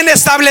 Viene a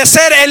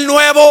establecer el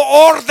nuevo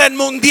orden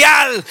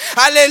mundial,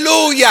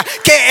 aleluya,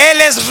 que Él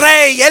es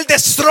rey. Él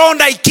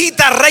destrona y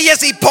quita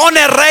reyes y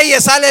pone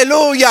reyes,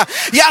 aleluya,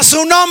 y a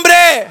su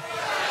nombre.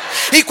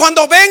 Y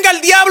cuando venga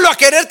el diablo a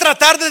querer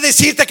tratar de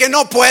decirte que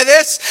no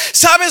puedes,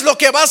 ¿sabes lo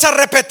que vas a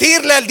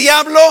repetirle al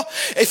diablo?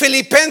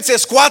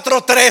 Filipenses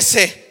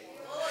 4:13.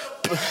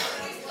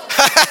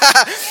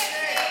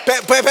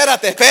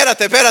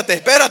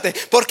 Espérate,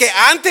 porque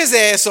antes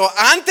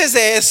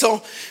de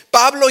eso,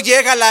 Pablo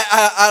llega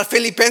a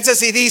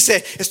Filipenses y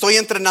dice: estoy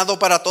entrenado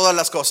para todas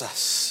las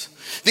cosas.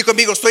 Digo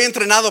conmigo: estoy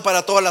entrenado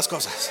para todas las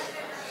cosas.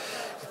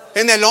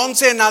 En el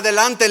 11 en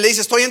adelante le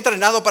dice: estoy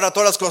entrenado para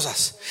todas las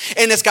cosas,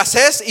 en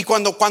escasez y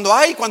cuando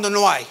hay, cuando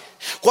no hay.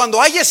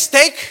 Cuando hay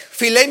steak,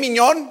 filet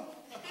mignon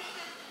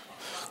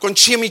con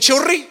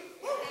chimichurri,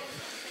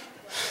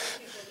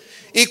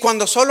 y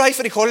cuando solo hay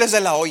frijoles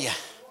de la olla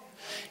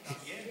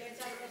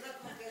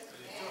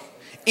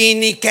y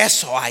ni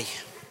queso hay,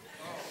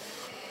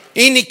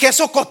 y ni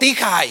queso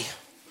cotija hay,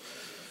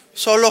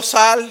 solo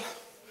sal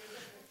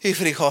y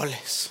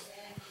frijoles.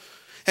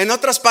 En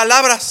otras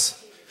palabras,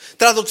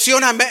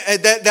 traducción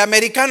de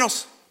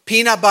americanos: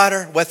 peanut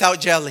butter without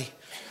jelly.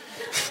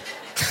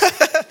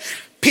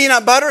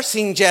 Peanut butter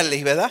sin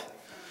jelly, ¿verdad?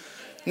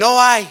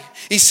 No hay.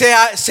 Y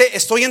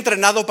estoy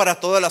entrenado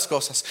para todas las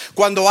cosas,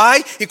 cuando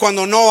hay y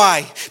cuando no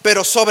hay.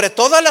 Pero sobre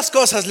todas las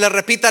cosas, le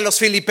repito a los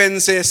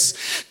filipenses: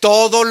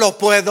 todo lo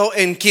puedo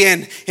en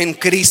 ¿quién? En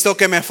Cristo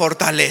que me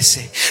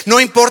fortalece. No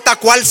importa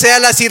cuál sea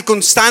la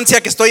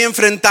circunstancia que estoy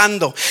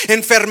enfrentando: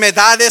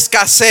 enfermedad,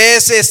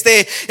 escasez,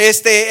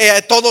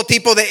 todo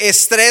tipo de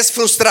estrés,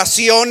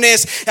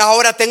 frustraciones.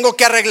 Ahora tengo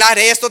que arreglar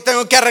esto,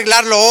 tengo que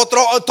arreglar lo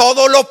otro.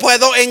 Todo lo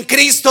puedo en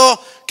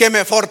Cristo que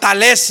me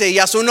fortalece, y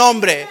a su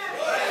nombre.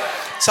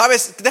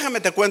 Sabes,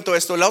 déjame te cuento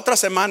esto. La otra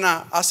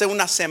semana, hace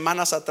unas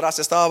semanas atrás,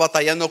 estaba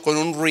batallando con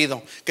un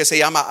ruido que se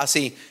llama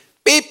así: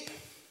 beep,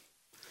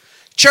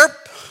 chirp,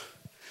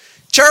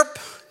 chirp,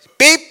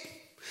 beep.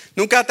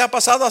 ¿Nunca te ha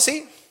pasado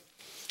así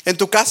en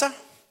tu casa?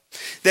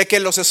 De que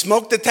los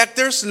smoke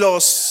detectors,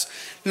 los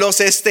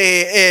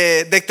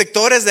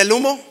detectores del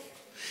humo.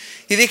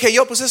 Y dije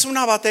yo: pues es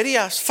una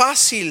batería, es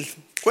fácil,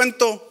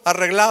 cuento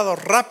arreglado,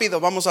 rápido,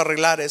 vamos a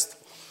arreglar esto.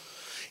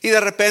 Y de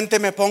repente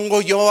me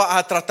pongo yo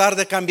a tratar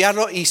de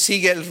cambiarlo y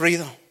sigue el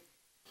ruido.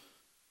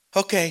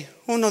 Ok,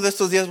 uno de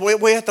estos días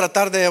voy a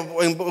tratar de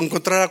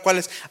encontrar a cuál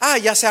es.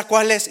 Ya sé a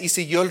cuál es. Y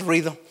siguió el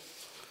ruido.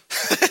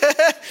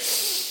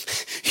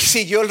 Y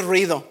siguió el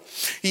ruido.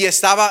 Y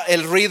estaba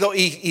el ruido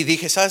y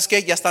dije, ¿sabes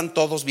qué? Ya están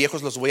todos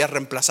viejos, los voy a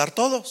reemplazar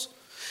todos.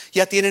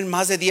 Ya tienen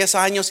más de 10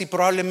 años y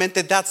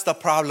probablemente that's the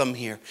problem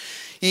here.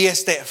 Y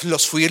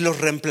los fui y los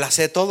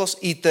reemplacé todos.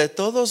 Y de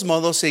todos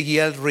modos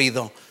seguía el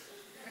ruido.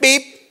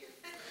 Beep.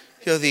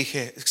 Yo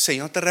dije,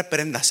 Señor, te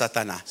reprenda,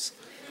 Satanás.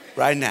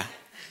 Right now.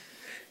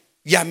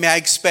 Llamé a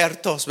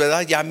expertos,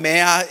 ¿verdad?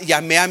 Llamé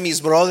a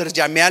mis brothers,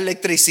 llamé a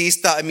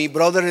electricista, a mi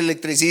brother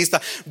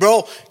electricista.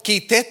 Bro,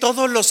 quité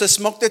todos los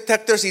smoke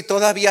detectors y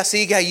todavía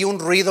sigue ahí un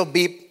ruido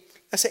beep.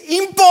 Dice,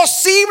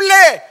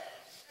 imposible.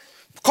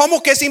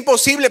 ¿Cómo que es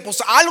imposible?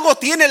 Pues algo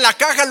tiene la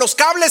caja, los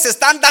cables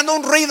están dando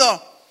un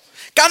ruido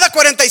cada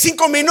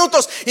 45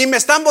 minutos y me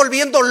están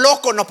volviendo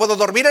loco. No puedo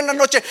dormir en la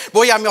noche,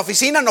 voy a mi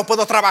oficina, no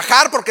puedo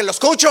trabajar porque lo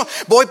escucho.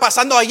 Voy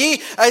pasando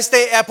allí,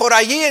 por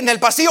allí en el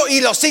pasillo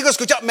y lo sigo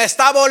escuchando. Me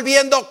está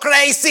volviendo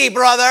crazy,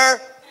 brother.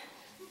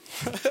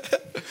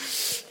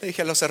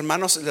 Dije, los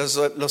hermanos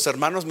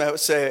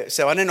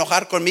se van a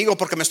enojar conmigo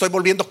porque me estoy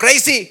volviendo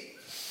crazy.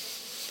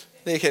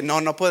 Dije,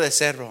 no puede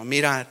ser, bro.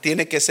 Mira,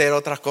 tiene que ser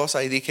otra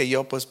cosa. Y dije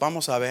yo, pues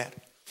vamos a ver.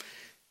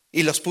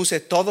 Y los puse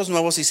todos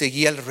nuevos y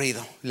seguía el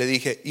ruido. Le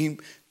dije,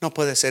 no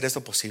puede ser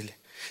esto posible.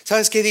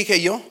 ¿Sabes qué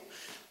dije yo?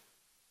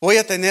 Voy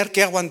a tener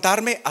que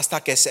aguantarme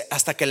hasta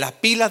que la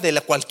pila de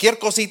cualquier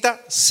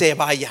cosita se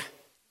vaya.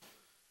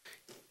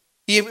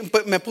 Y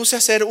me puse a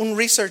hacer un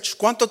research.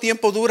 ¿Cuánto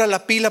tiempo dura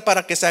la pila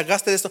para que se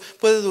gaste de esto?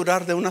 Puede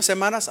durar de unas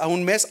semanas a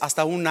un mes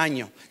hasta un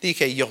año.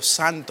 Dije yo,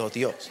 santo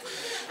Dios,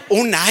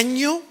 ¿un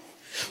año?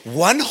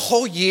 ¿One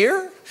whole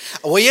year?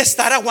 ¿Voy a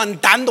estar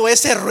aguantando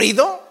ese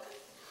ruido?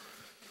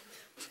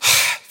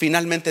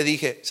 Finalmente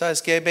dije,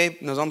 ¿sabes qué, babe?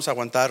 Nos vamos a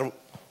aguantar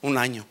un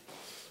año,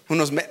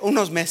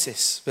 unos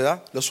meses,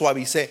 ¿verdad? Lo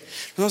suavicé.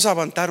 Nos vamos a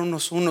aguantar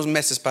unos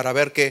meses para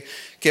ver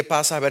qué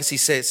pasa, a ver si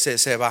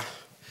se va.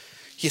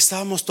 Y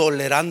estábamos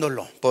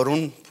tolerándolo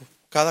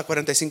cada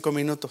 45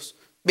 minutos.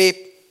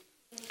 Beep.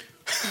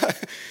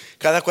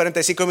 Cada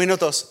 45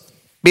 minutos.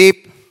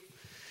 Beep.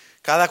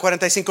 Cada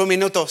 45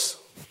 minutos.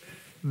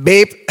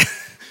 Beep.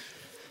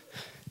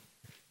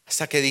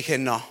 Hasta que dije,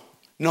 no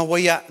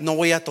voy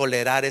a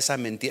tolerar esa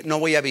mentira. No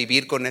voy a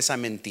vivir con esa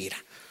mentira.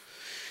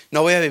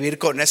 No voy a vivir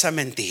con esa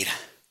mentira.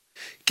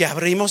 Que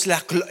abrimos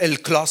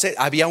el closet.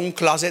 Había un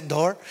closet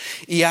door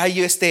y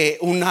hay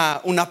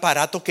un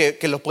aparato que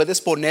lo puedes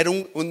poner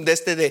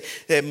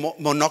de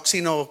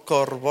monóxido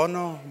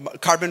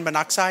carbon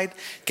monoxide,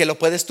 que lo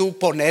puedes tú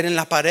poner en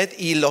la pared,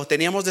 y lo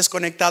teníamos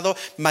desconectado.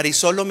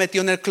 Marisol lo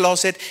metió en el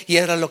closet y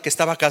era lo que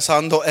estaba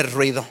causando el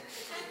ruido.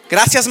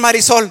 Gracias,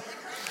 Marisol.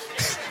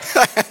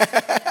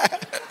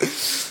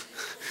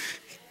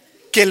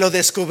 Que lo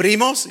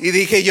descubrimos y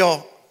dije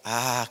yo,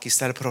 aquí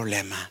está el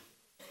problema.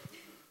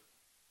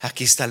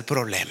 Aquí está el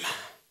problema.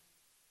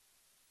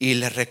 Y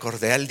le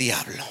recordé al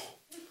diablo,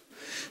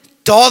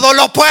 todo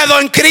lo puedo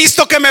en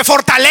Cristo que me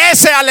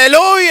fortalece.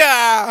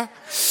 Aleluya.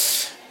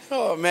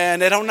 Oh,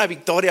 man, era una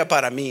victoria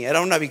para mí.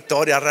 Era una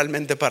victoria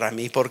realmente para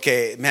mí,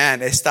 porque,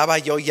 man, estaba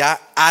yo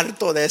ya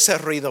harto de ese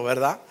ruido,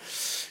 ¿verdad?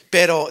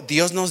 Pero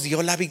Dios nos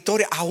dio la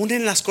victoria, aún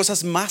en las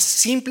cosas más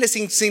simples,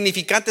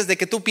 insignificantes, de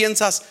que tú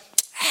piensas,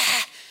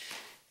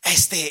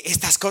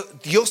 estas cosas.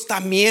 Dios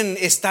también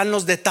está en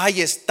los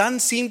detalles tan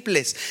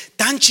simples,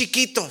 tan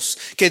chiquitos,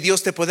 que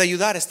Dios te puede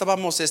ayudar.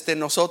 Estábamos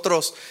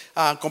nosotros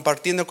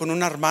compartiendo con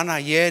una hermana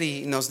ayer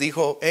y nos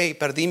dijo, hey,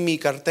 perdí mi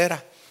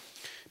cartera,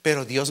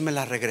 pero Dios me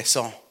la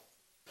regresó.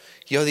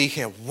 Yo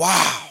dije, wow,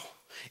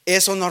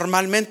 eso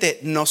normalmente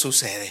no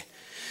sucede.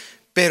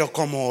 Pero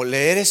como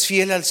le eres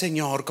fiel al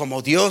Señor,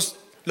 como Dios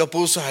lo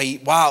puso ahí,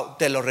 wow,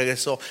 te lo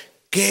regresó.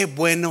 Qué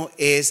bueno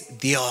es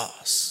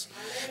Dios.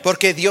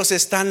 Porque Dios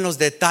está en los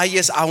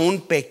detalles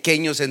aún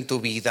pequeños en tu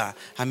vida.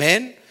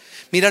 Amén.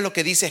 Mira lo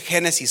que dice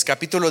Génesis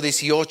capítulo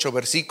 18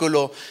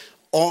 versículo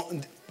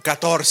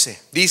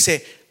 14.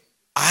 Dice,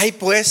 ¿hay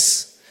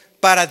pues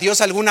para Dios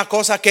alguna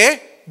cosa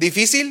que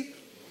difícil?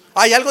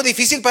 ¿Hay algo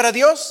difícil para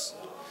Dios?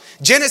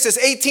 Genesis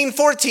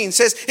 18:14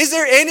 says, is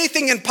there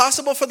anything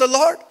impossible for the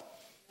Lord?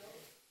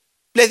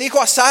 Le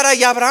dijo a Sara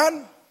y a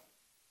Abraham,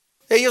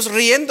 ellos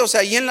riéndose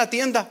ahí en la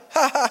tienda,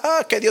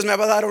 que Dios me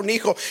va a dar un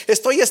hijo.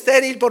 Estoy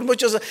estéril por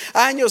muchos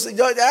años.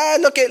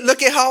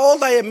 Look at how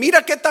old I am.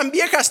 Mira qué tan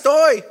vieja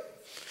estoy.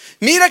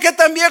 Mira qué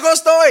tan viejo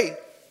estoy.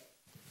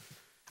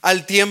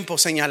 Al tiempo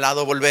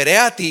señalado volveré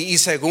a ti, y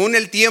según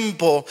el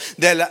tiempo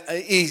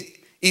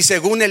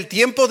según el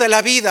tiempo de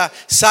la vida,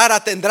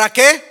 Sara tendrá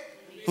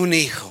 ¿qué? Un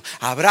hijo.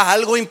 ¿Habrá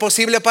algo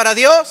imposible para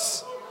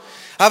Dios?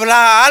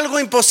 ¿Habrá algo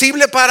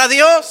imposible para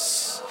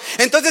Dios?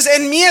 Entonces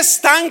en mi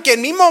estanque,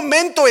 en mi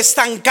momento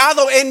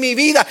estancado en mi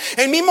vida,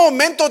 en mi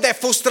momento de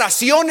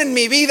frustración en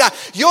mi vida,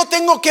 yo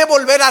tengo que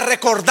volver a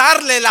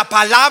recordarle la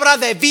palabra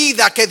de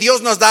vida que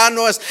Dios nos da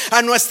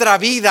a nuestra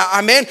vida.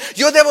 Amén.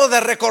 Yo debo de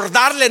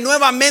recordarle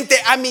nuevamente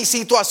a mi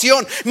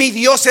situación: mi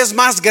Dios es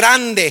más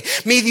grande,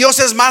 mi Dios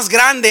es más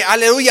grande.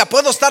 Aleluya.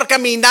 Puedo estar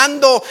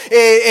caminando,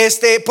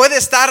 puede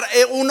estar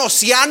un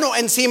océano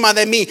encima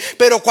de mí,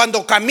 pero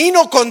cuando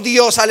camino con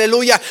Dios,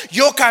 aleluya,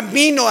 yo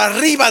camino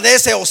arriba de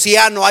ese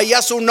océano. Ahí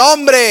a su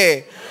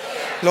nombre.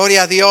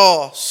 Gloria a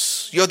Dios.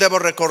 Yo debo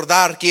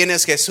recordar quién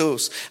es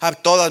Jesús a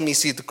todas mis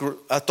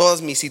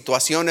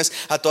situaciones,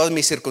 a todas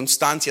mis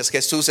circunstancias.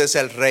 Jesús es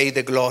el Rey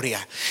de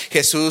gloria.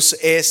 Jesús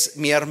es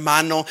mi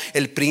hermano,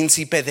 el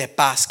príncipe de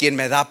paz, quien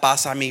me da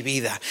paz a mi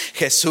vida.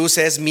 Jesús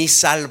es mi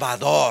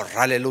Salvador,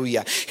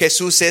 aleluya.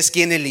 Jesús es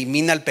quien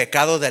elimina el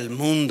pecado del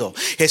mundo.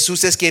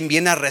 Jesús es quien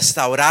viene a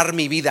restaurar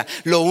mi vida.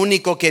 Lo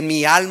único que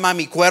mi alma,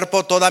 mi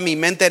cuerpo, toda mi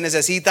mente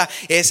necesita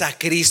es a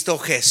Cristo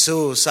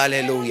Jesús,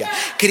 aleluya.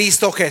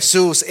 Cristo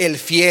Jesús, el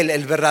fiel,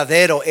 el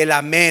verdadero, el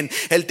amén,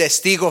 el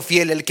testigo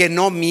fiel, el que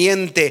no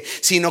miente,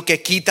 sino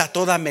que quita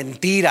toda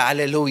mentira,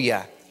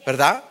 aleluya,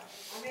 ¿verdad?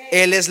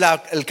 Él es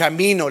el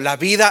camino, la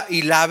vida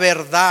y la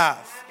verdad.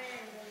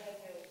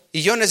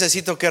 Y yo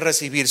necesito que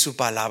recibir su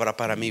palabra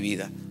para mi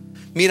vida.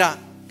 Mira,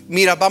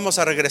 vamos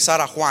a regresar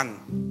a Juan,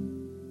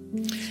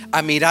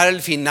 a mirar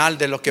el final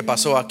de lo que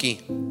pasó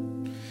aquí.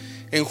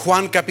 En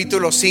Juan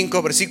capítulo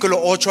 5,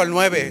 versículo 8 al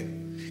 9,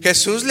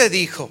 Jesús le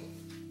dijo: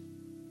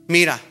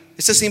 mira,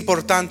 esto es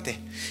importante,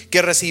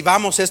 que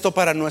recibamos esto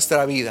para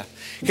nuestra vida.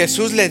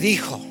 Jesús le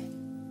dijo: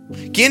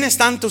 ¿quién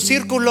está en tu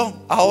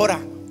círculo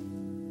ahora?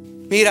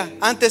 Mira,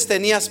 antes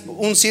tenías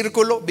un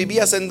círculo,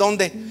 vivías en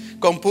donde,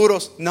 con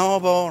puros, no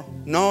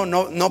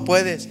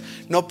puedes,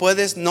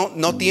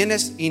 no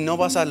tienes y no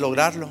vas a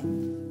lograrlo.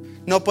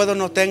 No puedo,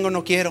 no tengo,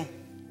 no quiero.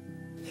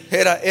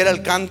 Era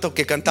el canto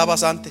que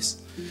cantabas antes.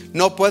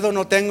 No puedo,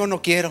 no tengo,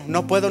 no quiero.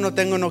 No puedo, no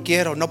tengo, no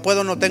quiero. No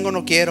puedo, no tengo,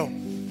 no quiero.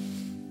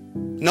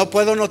 No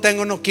puedo, no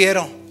tengo, no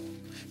quiero.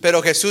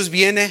 Pero Jesús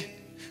viene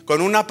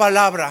con una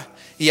palabra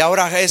y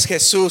ahora es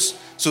Jesús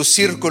su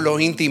círculo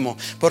íntimo,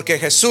 porque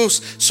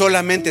Jesús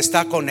solamente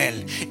está con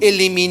él.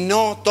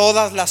 Eliminó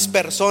todas las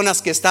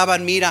personas que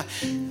estaban, mira,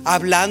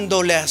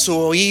 hablándole a su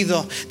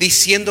oído,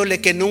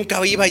 diciéndole que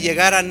nunca iba a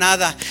llegar a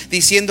nada,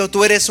 diciendo: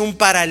 tú eres un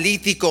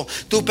paralítico,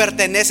 tú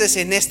perteneces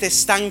en este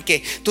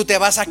estanque, tú te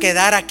vas a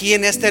quedar aquí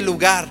en este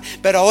lugar.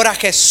 Pero ahora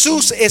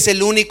Jesús es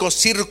el único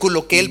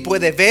círculo que él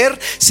puede ver,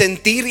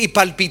 sentir y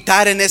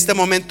palpitar en este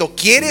momento.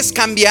 ¿Quieres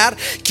cambiar?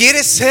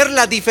 ¿Quieres ser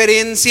la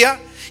diferencia?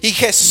 Y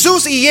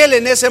Jesús y él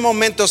en ese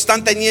momento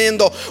están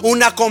teniendo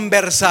una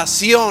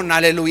conversación,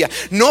 aleluya.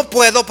 No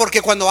puedo,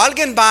 porque cuando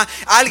alguien va,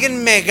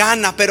 alguien me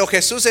gana. Pero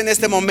Jesús en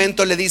este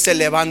momento le dice: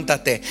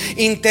 levántate.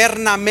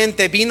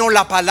 Internamente vino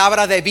la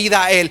palabra de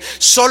vida a él.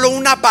 Solo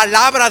una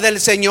palabra del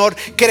Señor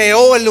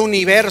creó el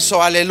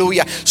universo,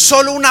 aleluya.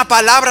 Solo una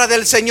palabra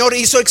del Señor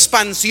hizo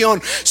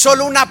expansión.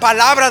 Solo una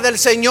palabra del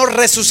Señor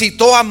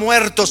resucitó a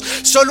muertos.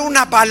 Solo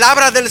una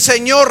palabra del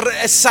Señor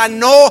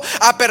sanó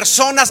a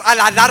personas a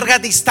la larga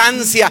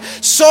distancia.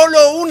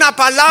 Solo una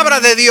palabra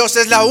de Dios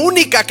es la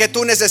única que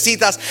tú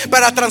necesitas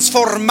para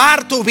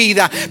transformar tu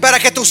vida, para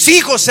que tus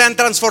hijos sean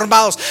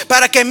transformados,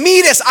 para que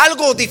mires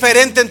algo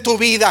diferente en tu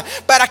vida,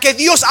 para que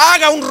Dios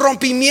haga un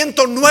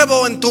rompimiento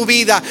nuevo en tu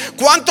vida.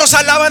 ¿Cuántos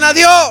alaban a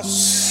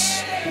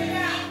Dios?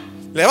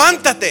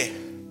 Levántate,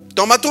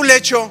 toma tu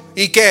lecho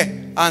y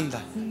 ¿qué?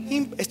 Anda.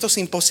 Esto es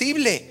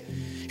imposible.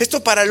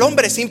 Esto para el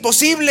hombre es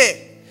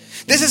imposible.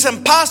 This is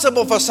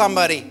impossible for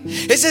somebody.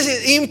 Es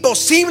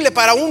imposible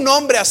para un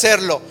hombre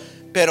hacerlo.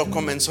 Pero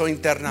comenzó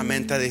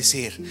internamente a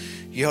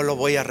decir: yo lo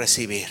voy a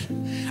recibir.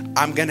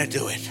 I'm gonna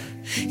do it.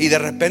 Y de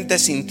repente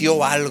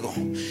sintió algo.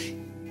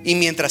 Y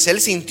mientras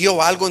él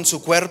sintió algo en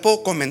su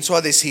cuerpo, comenzó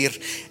a decir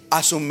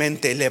a su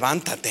mente: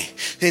 levántate.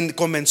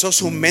 Comenzó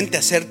su mente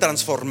a ser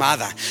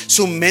transformada.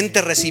 Su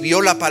mente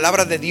recibió la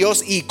palabra de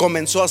Dios y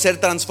comenzó a ser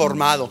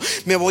transformado.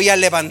 Me voy a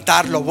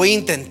levantar, lo voy a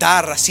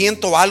intentar,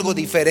 siento algo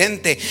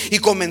diferente. Y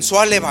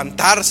comenzó a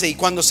levantarse. Y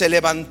cuando se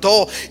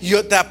levantó,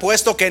 yo te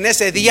apuesto que en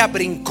ese día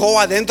brincó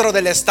adentro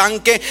del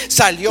estanque,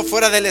 salió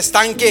fuera del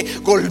estanque,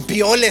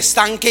 golpeó el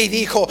estanque y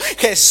dijo: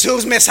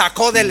 Jesús me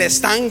sacó del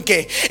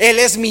estanque. Él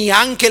es mi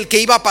ángel que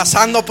iba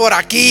pasando por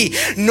aquí.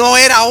 No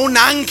era un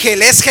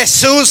ángel, es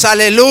Jesús,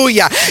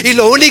 aleluya. Y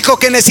lo único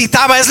que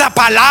necesitaba es la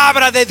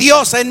palabra de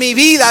Dios en mi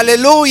vida,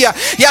 aleluya.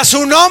 Y a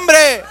su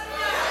nombre.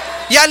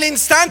 Y al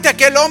instante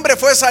aquel hombre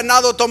fue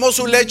sanado, tomó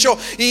su lecho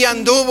y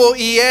anduvo.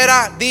 Y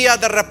era día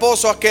de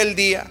reposo aquel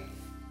día.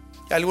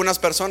 Y algunas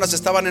personas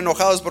estaban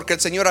enojadas porque el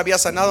Señor había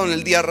sanado en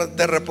el día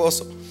de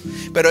reposo.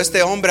 Pero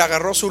este hombre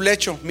agarró su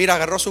lecho, mira,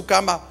 agarró su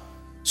cama,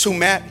 su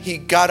mat. He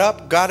got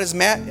up, got his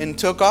mat and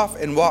took off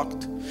and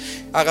walked.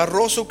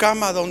 Agarró su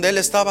cama donde él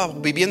estaba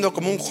viviendo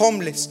como un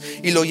homeless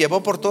y lo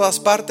llevó por todas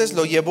partes,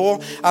 lo llevó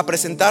a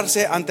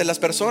presentarse ante las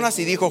personas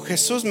y dijo: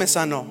 Jesús me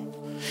sanó.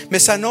 Me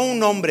sanó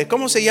un hombre,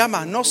 ¿cómo se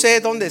llama? No sé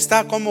dónde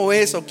está, cómo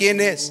es o quién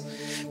es,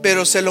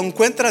 pero se lo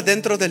encuentra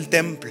dentro del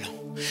templo.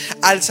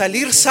 Al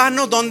salir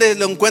sano, ¿dónde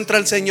lo encuentra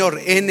el Señor?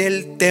 En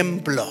el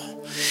templo.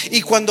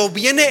 Y cuando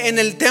viene en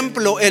el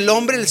templo,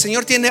 el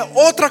Señor tiene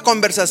otra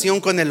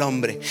conversación con el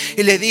hombre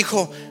y le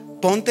dijo: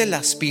 ponte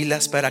las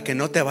pilas para que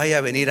no te vaya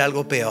a venir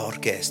algo peor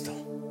que esto.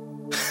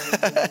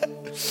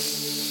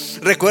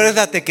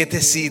 Recuérdate que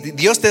si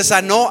Dios te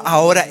sanó,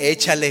 ahora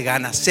échale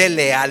ganas, sé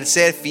leal,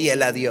 sé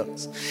fiel a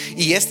Dios.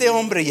 Y este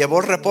hombre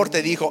llevó el reporte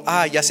y dijo: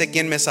 ya sé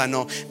quién me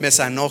sanó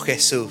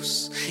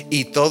Jesús.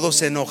 Y todos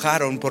se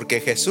enojaron porque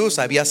Jesús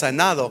había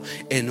sanado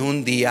en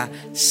un día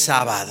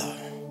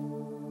sábado.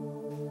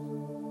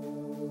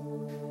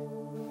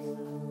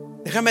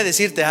 Déjame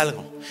decirte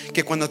algo,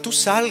 que cuando tú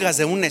salgas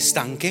de un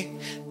estanque,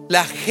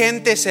 la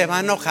gente se va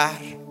a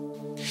enojar.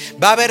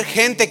 Va a haber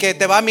gente que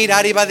te va a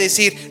mirar y va a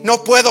decir: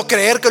 no puedo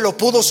creer que lo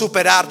pudo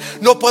superar,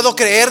 no puedo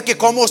creer que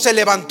cómo se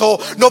levantó,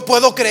 no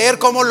puedo creer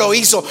cómo lo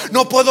hizo,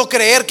 no puedo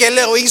creer que él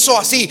lo hizo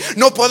así,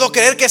 no puedo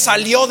creer que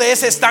salió de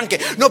ese estanque,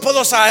 no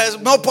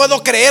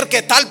puedo creer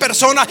que tal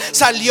persona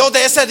salió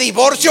de ese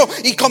divorcio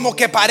y como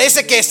que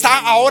parece que está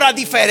ahora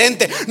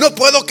diferente, no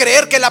puedo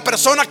creer que la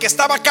persona que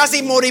estaba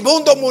casi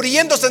moribundo,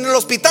 muriéndose en el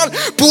hospital,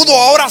 pudo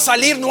ahora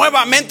salir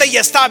nuevamente y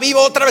está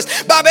vivo otra vez.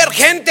 Va a haber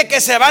gente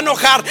que se va a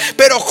enojar,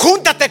 pero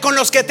júntate con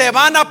los que te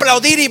van a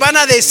aplaudir y van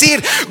a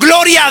decir: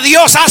 gloria a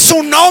Dios, a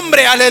su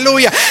nombre,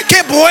 aleluya.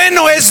 Qué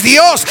bueno es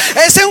Dios.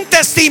 Ese es un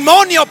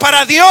testimonio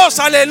para Dios,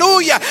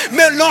 aleluya.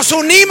 Nos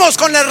unimos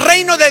con el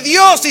reino de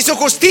Dios y su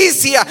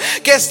justicia,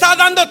 que está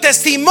dando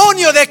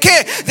testimonio de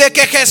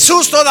que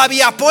Jesús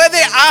todavía puede,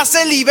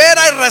 hace,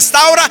 libera y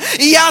restaura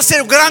y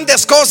hace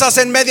grandes cosas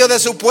en medio de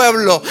su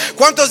pueblo.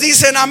 ¿Cuántos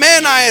dicen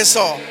amén a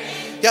eso?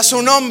 Y a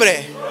su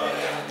nombre.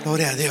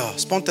 Gloria a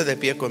Dios. Ponte de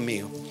pie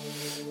conmigo.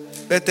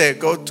 Vete,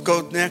 go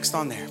next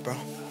on there, bro.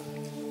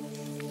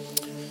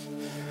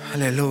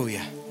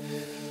 Aleluya.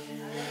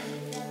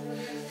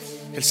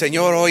 El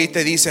Señor hoy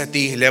te dice a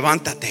ti: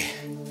 levántate,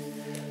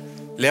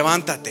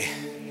 levántate,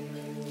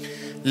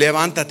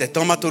 levántate,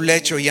 toma tu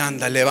lecho y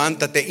anda.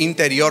 Levántate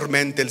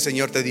interiormente, el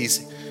Señor te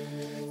dice.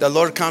 The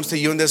Lord comes to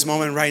you in this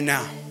moment right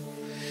now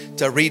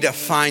to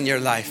redefine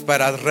your life,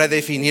 para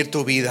redefinir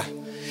tu vida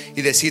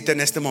y decirte en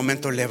este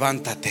momento: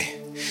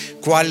 levántate.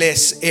 ¿Cuál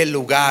es el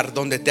lugar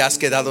donde te has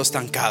quedado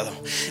estancado?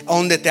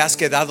 ¿Dónde te has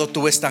quedado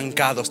tú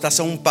estancado?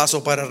 Estás a un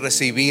paso para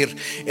recibir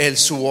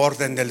su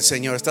orden del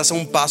Señor. Estás a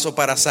un paso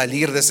para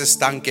salir de ese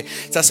estanque.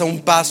 Estás a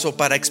un paso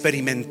para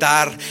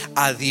experimentar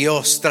a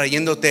Dios,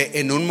 trayéndote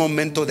en un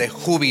momento de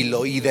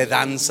júbilo y de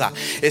danza.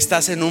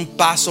 Estás en un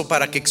paso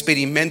para que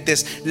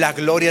experimentes la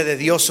gloria de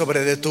Dios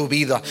sobre de tu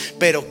vida.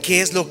 Pero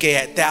 ¿qué es lo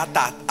que te ha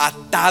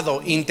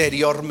atado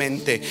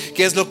interiormente?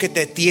 ¿Qué es lo que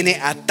te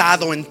tiene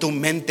atado en tu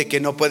mente que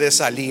no puedes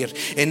salir?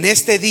 En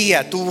este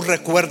día tú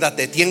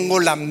recuérdate: tengo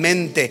la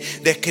mente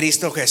de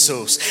Cristo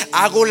Jesús.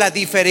 Hago la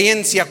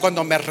diferencia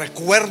cuando me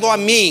recuerdo a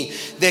mí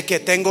de que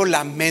tengo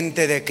la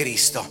mente de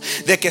Cristo,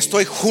 de que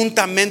estoy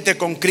juntamente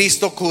con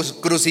Cristo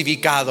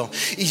crucificado.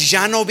 Y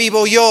ya no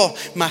vivo yo,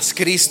 mas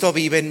Cristo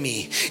vive en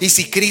mí. Y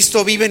si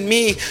Cristo vive en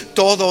mí,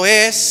 todo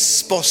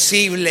es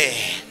posible.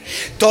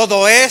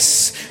 Todo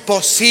es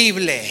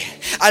posible.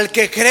 Al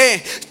que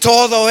cree,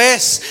 todo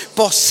es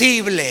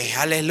posible.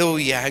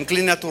 Aleluya.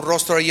 Inclina tu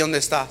rostro ahí donde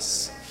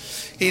estás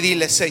y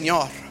dile: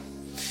 Señor,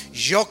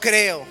 yo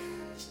creo.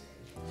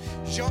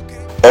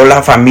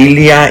 Hola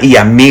familia y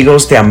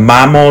amigos, te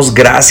amamos,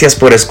 gracias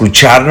por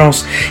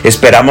escucharnos.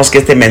 Esperamos que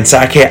este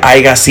mensaje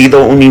haya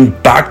sido un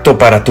impacto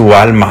para tu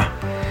alma.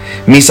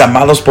 Mis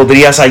amados,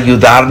 ¿podrías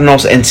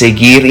ayudarnos en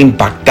seguir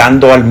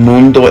impactando al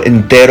mundo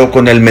entero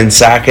con el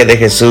mensaje de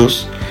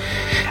Jesús?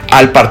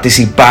 Al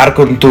participar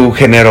con tu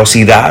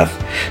generosidad,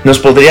 nos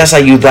podrías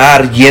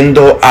ayudar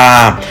yendo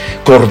a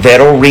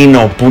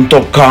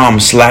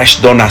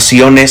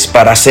corderoreno.com/donaciones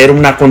para hacer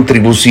una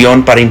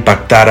contribución para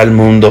impactar al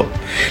mundo.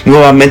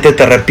 Nuevamente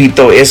te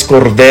repito, es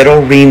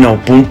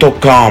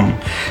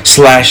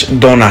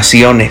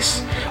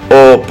corderoreno.com/donaciones.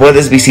 O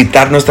puedes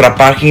visitar nuestra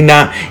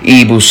página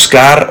y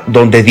buscar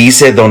donde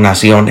dice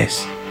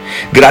donaciones.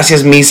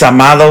 Gracias mis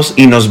amados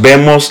y nos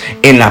vemos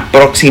en la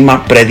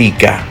próxima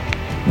predica.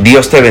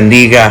 Dios te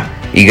bendiga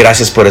y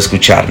gracias por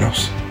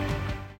escucharnos.